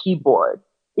behind the keyboard.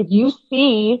 If you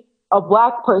see a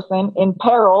Black person in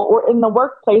peril or in the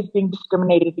workplace being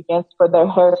discriminated against for their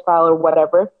hairstyle or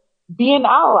whatever, be an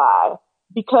ally.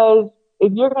 Because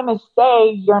if you're going to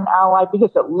say you're an ally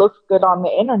because it looks good on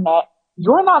the internet,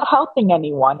 you're not helping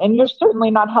anyone and you're certainly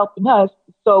not helping us.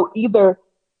 So either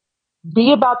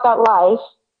be about that life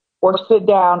or sit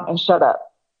down and shut up.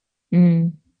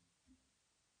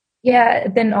 Yeah,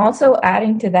 then also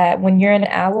adding to that, when you're an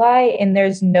ally and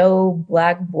there's no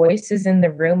Black voices in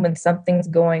the room when something's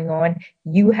going on,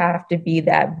 you have to be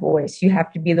that voice. You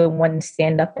have to be the one to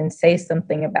stand up and say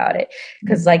something about it.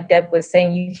 Because like Deb was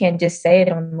saying, you can't just say it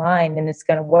online and it's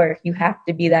going to work. You have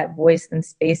to be that voice in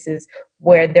spaces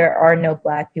where there are no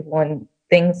Black people and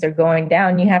things are going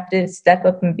down. You have to step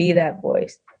up and be that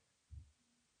voice.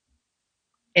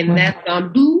 And that's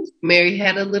on who? Mary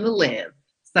Had a Little Lamb.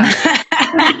 Sorry.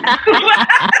 I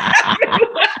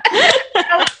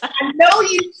know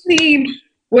you've seen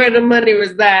Where the Money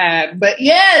Resides, but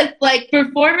yes, like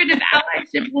performative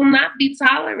allyship will not be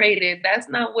tolerated. That's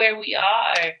not where we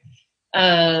are.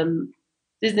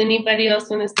 Does anybody else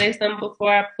want to say something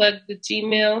before I plug the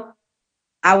Gmail?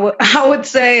 I would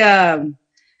say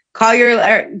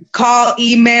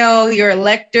email your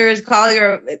electors,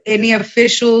 call any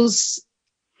officials,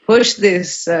 push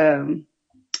this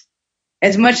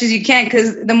as much as you can,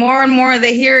 because the more and more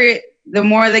they hear it, the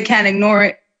more they can't ignore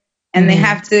it, and they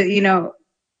have to,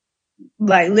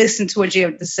 like listen to what you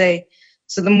have to say.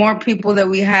 So the more people that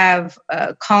we have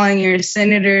calling your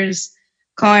senators,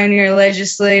 calling your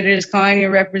legislators, calling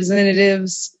your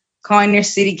representatives, calling your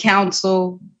city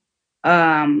council,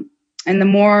 and the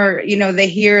more they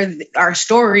hear our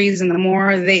stories, and the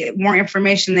more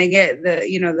information they get,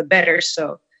 the better.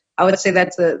 So I would say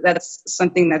that's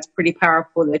something that's pretty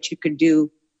powerful that you could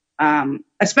do,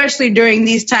 especially during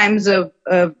these times of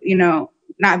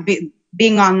not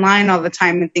being online all the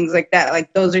time and things like that.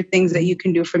 Like those are things that you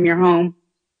can do from your home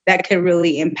that could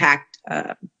really impact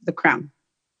the Crown.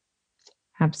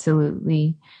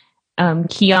 Absolutely.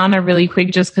 Kiana, really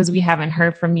quick, just because we haven't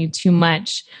heard from you too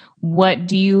much, what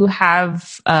do you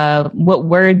have, what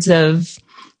words of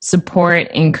support,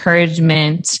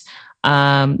 encouragement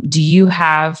do you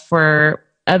have for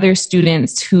other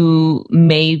students who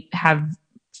may have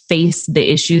faced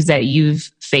the issues that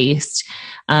you've faced,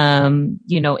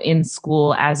 in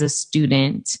school as a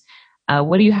student?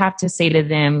 What do you have to say to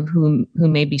them who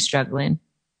may be struggling?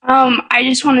 I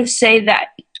just want to say that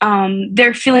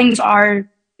their feelings are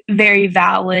very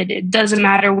valid. It doesn't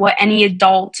matter what any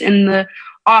adult in the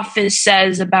office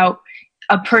says about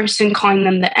a person calling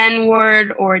them the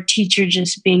N-word or a teacher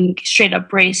just being straight up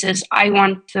racist. I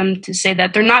want them to say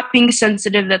that they're not being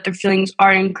sensitive, that their feelings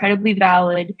are incredibly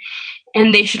valid,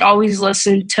 and they should always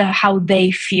listen to how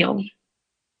they feel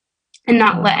and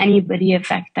not let anybody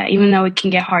affect that, even though it can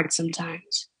get hard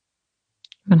sometimes.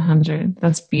 100.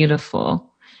 That's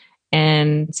beautiful.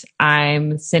 And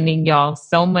I'm sending y'all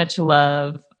so much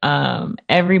love.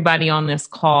 Everybody on this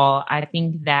call, I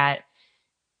think that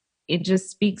it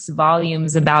just speaks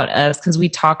volumes about us because we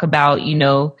talk about,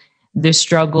 the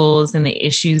struggles and the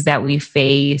issues that we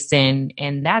face. And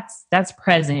that's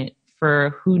present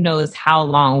for who knows how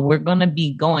long. We're going to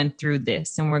be going through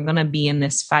this and we're going to be in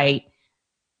this fight.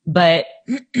 But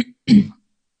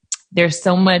there's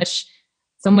so much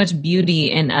beauty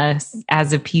in us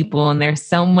as a people, and there's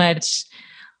so much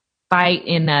fight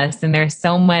in us, and there's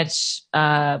so much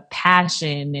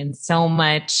passion and so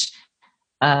much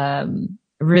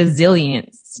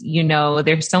resilience.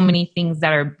 There's so many things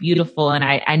that are beautiful, and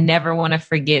I never want to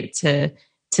forget to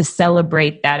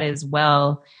celebrate that as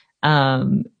well.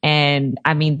 And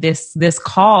I mean, this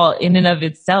call in and of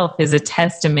itself is a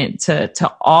testament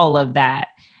to all of that,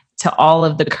 to all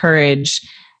of the courage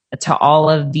to all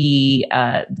of the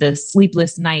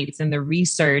sleepless nights and the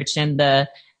research and the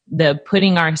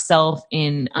putting ourselves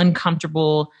in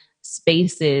uncomfortable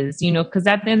spaces, because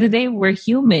at the end of the day, we're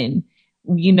human.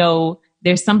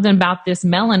 There's something about this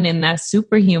melanin that's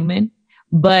superhuman,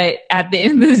 but at the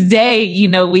end of the day,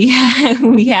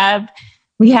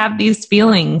 we have these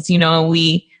feelings, and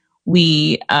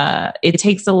it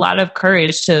takes a lot of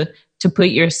courage to put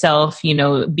yourself,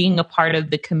 being a part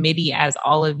of the committee as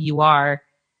all of you are.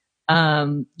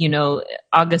 Augustine,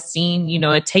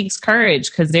 it takes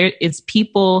courage because it's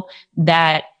people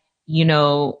that,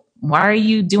 why are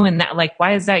you doing that? Like,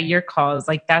 why is that your cause?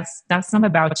 Like, that's not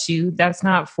about you. That's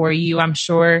not for you. I'm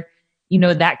sure,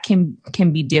 that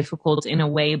can be difficult in a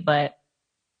way, but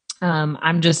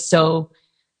I'm just so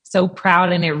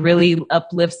proud, and it really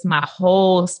uplifts my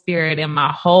whole spirit and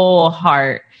my whole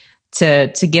heart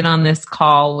to get on this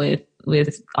call with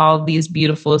all these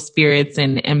beautiful spirits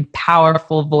and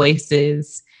powerful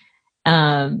voices.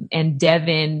 And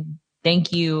Devin,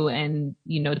 thank you. And,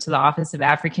 to the Office of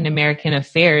African American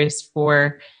Affairs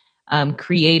for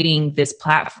creating this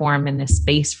platform and this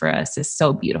space for us. It's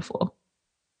so beautiful.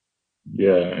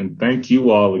 Yeah. And thank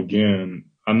you all again.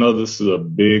 I know this is a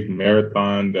big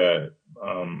marathon that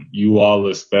you all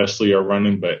especially are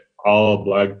running, but all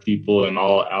Black people and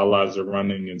all allies are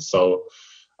running. And so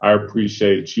I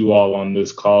appreciate you all on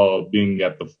this call being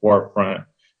at the forefront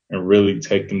and really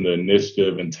taking the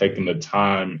initiative and taking the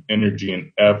time, energy,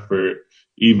 and effort,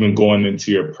 even going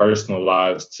into your personal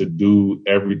lives to do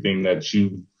everything that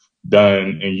you've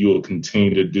done and you will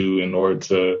continue to do in order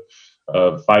to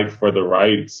fight for the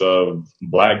rights of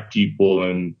Black people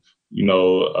and,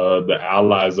 the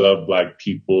allies of Black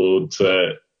people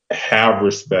to have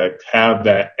respect, have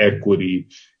that equity,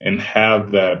 and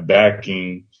have that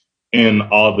backing in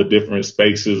all the different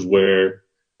spaces where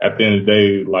at the end of the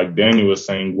day, like Daniel was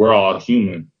saying, we're all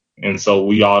human. And so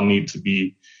we all need to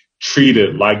be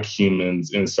treated like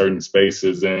humans in certain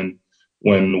spaces. And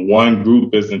when one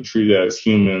group isn't treated as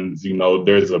humans,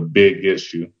 there's a big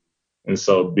issue. And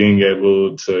so being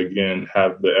able to, again,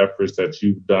 have the efforts that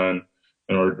you've done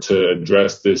in order to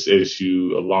address this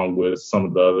issue along with some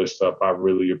of the other stuff, I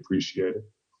really appreciate it.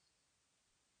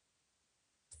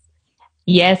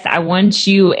 Yes, I want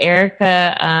you,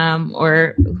 Erica,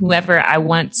 or whoever, I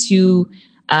want to,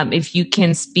 if you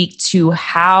can speak to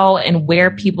how and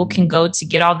where people can go to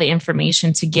get all the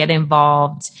information to get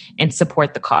involved and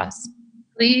support the cause.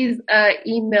 Please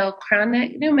email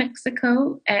CrownNet New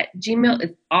Mexico at Gmail.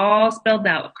 It's all spelled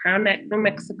out. CrownNet New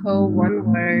Mexico,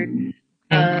 one word,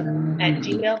 at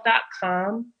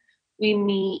gmail.com. We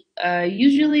meet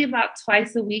usually about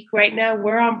twice a week. Right now,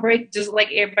 we're on break just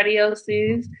like everybody else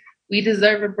is. We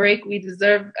deserve a break. We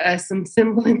deserve some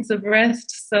semblance of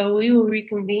rest. So we will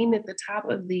reconvene at the top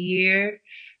of the year.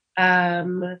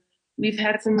 We've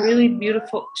had some really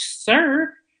beautiful,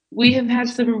 we have had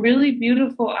some really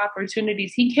beautiful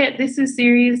opportunities. This is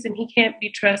serious and he can't be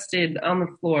trusted on the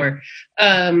floor.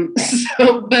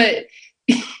 But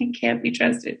he can't be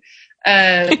trusted.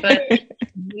 But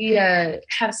we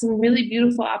have some really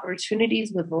beautiful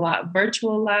opportunities with a lot of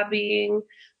virtual lobbying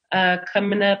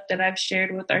coming up that I've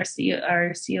shared with our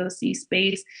COC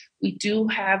space. We do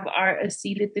have a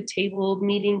seat at the table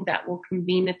meeting that will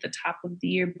convene at the top of the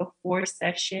year before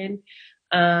session.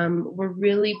 We're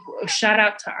really, shout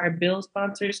out to our bill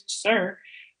sponsors,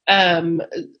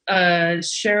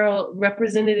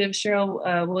 Representative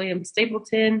Cheryl Williams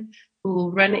Stapleton, who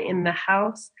will run it in the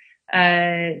House,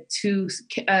 to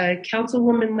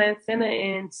Councilwoman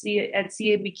Lancena at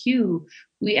CABQ.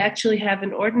 We actually have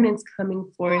an ordinance coming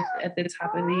forth at the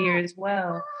top of the year as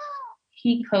well.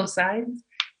 He co-signs.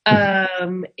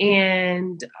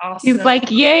 And also he's like,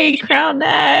 yay, Crown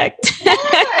Act.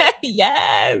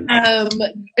 Yes.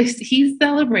 He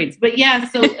celebrates. But yeah,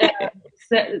 so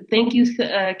thank you,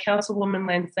 Councilwoman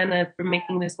Lancena, for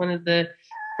making this one of the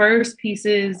first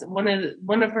pieces,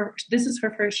 this is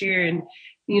her first year and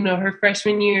her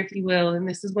freshman year, if you will, and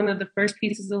this is one of the first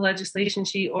pieces of legislation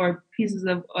pieces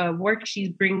of work she's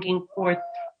bringing forth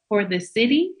for the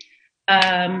city.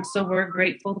 So we're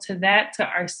grateful to that, to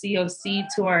our COC,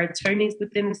 to our attorneys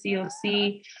within the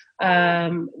COC.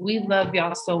 We love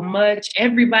y'all so much.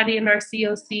 Everybody in our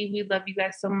COC, we love you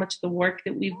guys so much. The work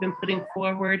that we've been putting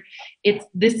forward,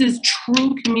 this is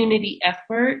true community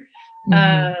effort.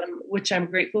 Which I'm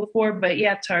grateful for. But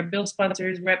yeah, to our bill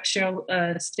sponsors, Rep. Cheryl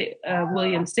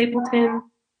Williams Stapleton,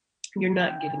 you're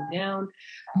not getting down.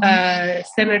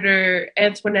 Senator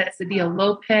Antoinette Sedillo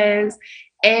Lopez,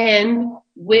 and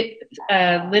with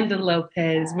Linda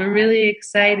Lopez. We're really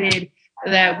excited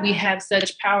that we have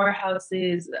such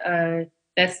powerhouses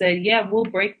that said, yeah, we'll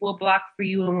block for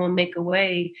you and we'll make a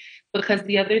way. Because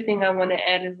the other thing I want to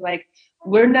add is like,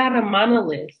 we're not a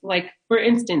monolith. Like, for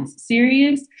instance,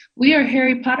 Sirius, we are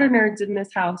Harry Potter nerds in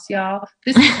this house, y'all.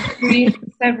 This is Sirius,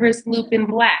 Severus, Lupin,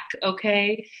 Black,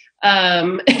 okay?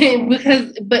 But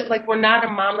we're not a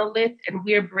monolith, and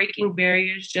we're breaking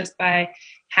barriers just by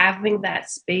having that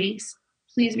space.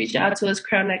 Please reach out to us,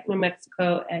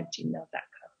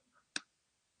 crownnecknewmexico@gmail.com.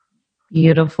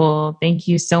 Beautiful. Thank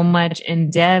you so much.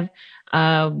 And Dev,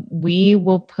 we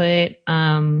will put,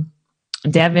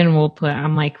 Devin will put,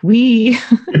 I'm like,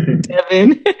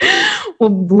 Devin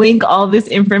will link all this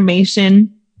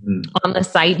information on the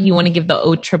site. You want to give the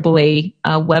OAAA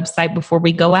website before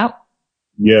we go out?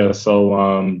 Yeah,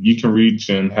 so you can reach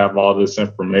and have all this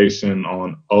information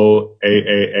on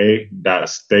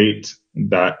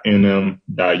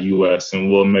oaaa.state.nm.us,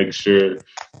 and we'll make sure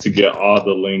to get all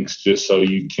the links just so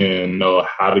you can know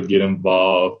how to get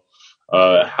involved,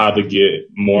 how to get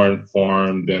more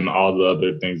informed, and all the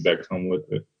other things that come with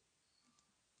it.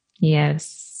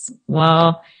 Yes.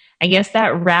 Well, I guess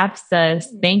that wraps us.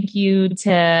 Thank you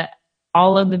to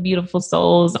all of the beautiful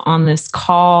souls on this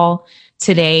call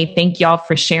today. Thank y'all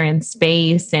for sharing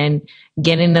space and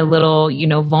getting a little,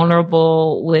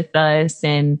 vulnerable with us.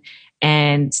 And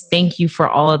thank you for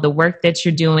all of the work that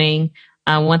you're doing.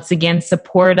 Once again,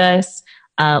 support us,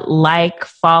 like,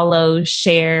 follow,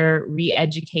 share,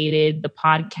 Reeducated, the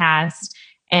podcast.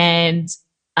 And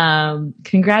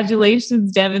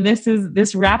congratulations, Devin.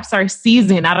 This wraps our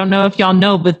season. I don't know if y'all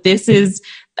know, but this is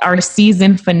our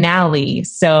season finale.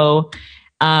 So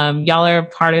y'all are a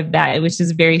part of that, which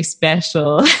is very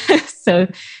special. So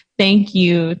thank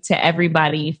you to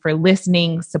everybody for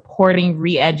listening, supporting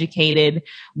Reeducated.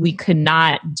 We could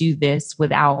not do this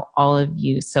without all of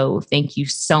you. So thank you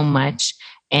so much.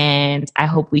 And I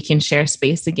hope we can share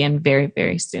space again very,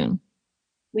 very soon.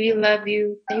 We love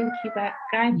you. Thank you, guys.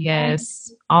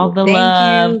 Yes. All the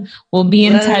love. We'll be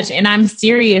in touch. And I'm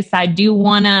serious. I do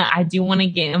wanna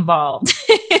get involved.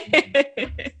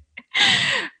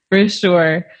 For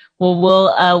sure.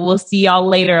 Well, we'll see y'all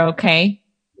later, okay?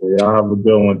 Yeah, y'all have a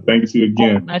good one. Thank you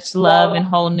again. Much love and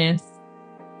wholeness.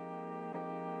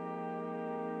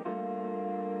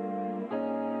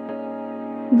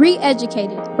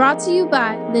 Reeducated, brought to you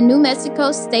by the New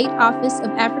Mexico State Office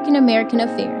of African American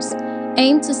Affairs,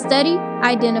 aim to study,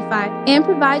 identify, and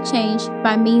provide change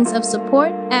by means of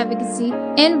support, advocacy,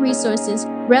 and resources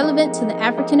relevant to the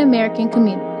African American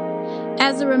community.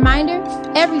 As a reminder,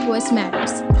 every voice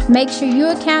matters. Make sure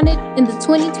you're counted in the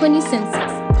 2020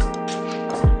 census.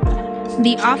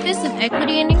 The Office of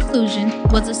Equity and Inclusion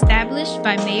was established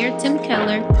by Mayor Tim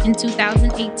Keller in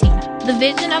 2018. The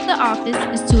vision of the office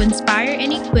is to inspire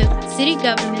and equip city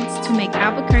governments to make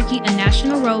Albuquerque a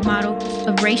national role model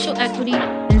of racial equity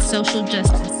and social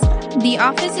justice. The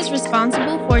office is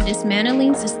responsible for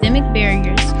dismantling systemic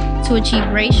barriers to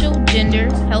achieve racial, gender,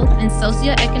 health, and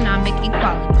socioeconomic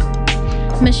equality.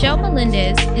 Michelle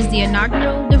Melendez is the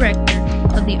inaugural director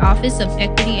of the Office of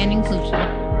Equity and Inclusion.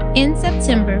 In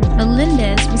September,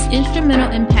 Melendez was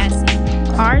instrumental in passing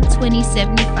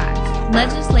R-2075,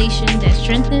 legislation that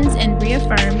strengthens and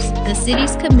reaffirms the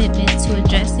city's commitment to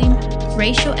addressing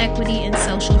racial equity and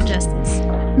social justice.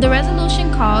 The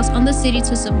resolution calls on the city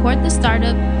to support the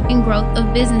startup and growth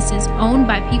of businesses owned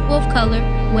by people of color,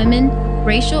 women,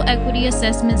 racial equity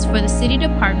assessments for the city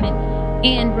department,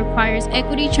 and requires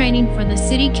equity training for the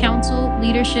city council,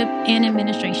 leadership, and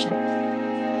administration.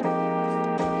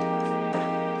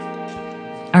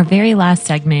 Our very last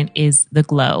segment is The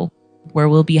Glow, where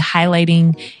we'll be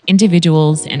highlighting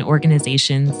individuals and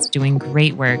organizations doing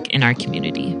great work in our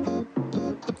community.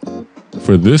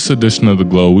 For this edition of The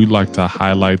Glow, we'd like to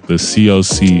highlight the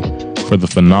COC for the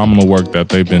phenomenal work that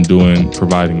they've been doing,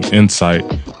 providing insight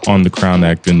on the Crown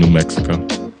Act in New Mexico.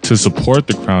 To support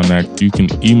the Crown Act, you can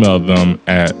email them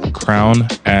at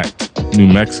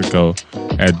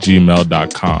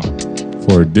crownactnewmexico@gmail.com.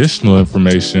 For additional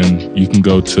information, you can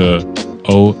go to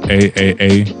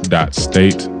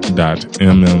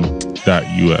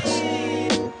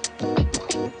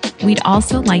oaaa.state.nm.us. We'd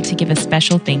also like to give a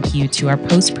special thank you to our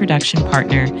post-production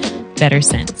partner, Better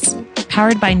Sense.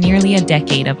 Powered by nearly a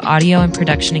decade of audio and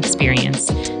production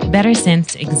experience, Better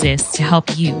Sense exists to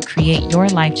help you create your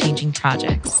life-changing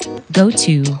projects. Go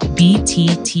to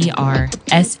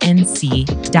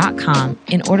bttrsnc.com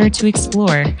in order to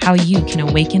explore how you can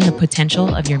awaken the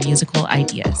potential of your musical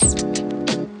ideas.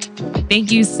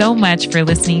 Thank you so much for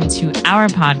listening to our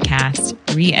podcast,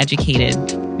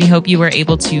 Reeducated. We hope you were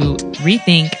able to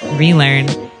rethink, relearn,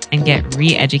 and get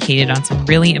reeducated on some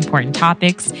really important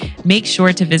topics. Make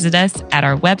sure to visit us at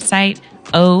our website,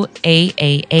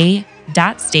 oaaa.state.nm.us.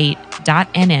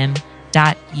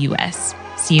 www.ncc.nm.us.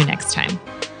 See you next time.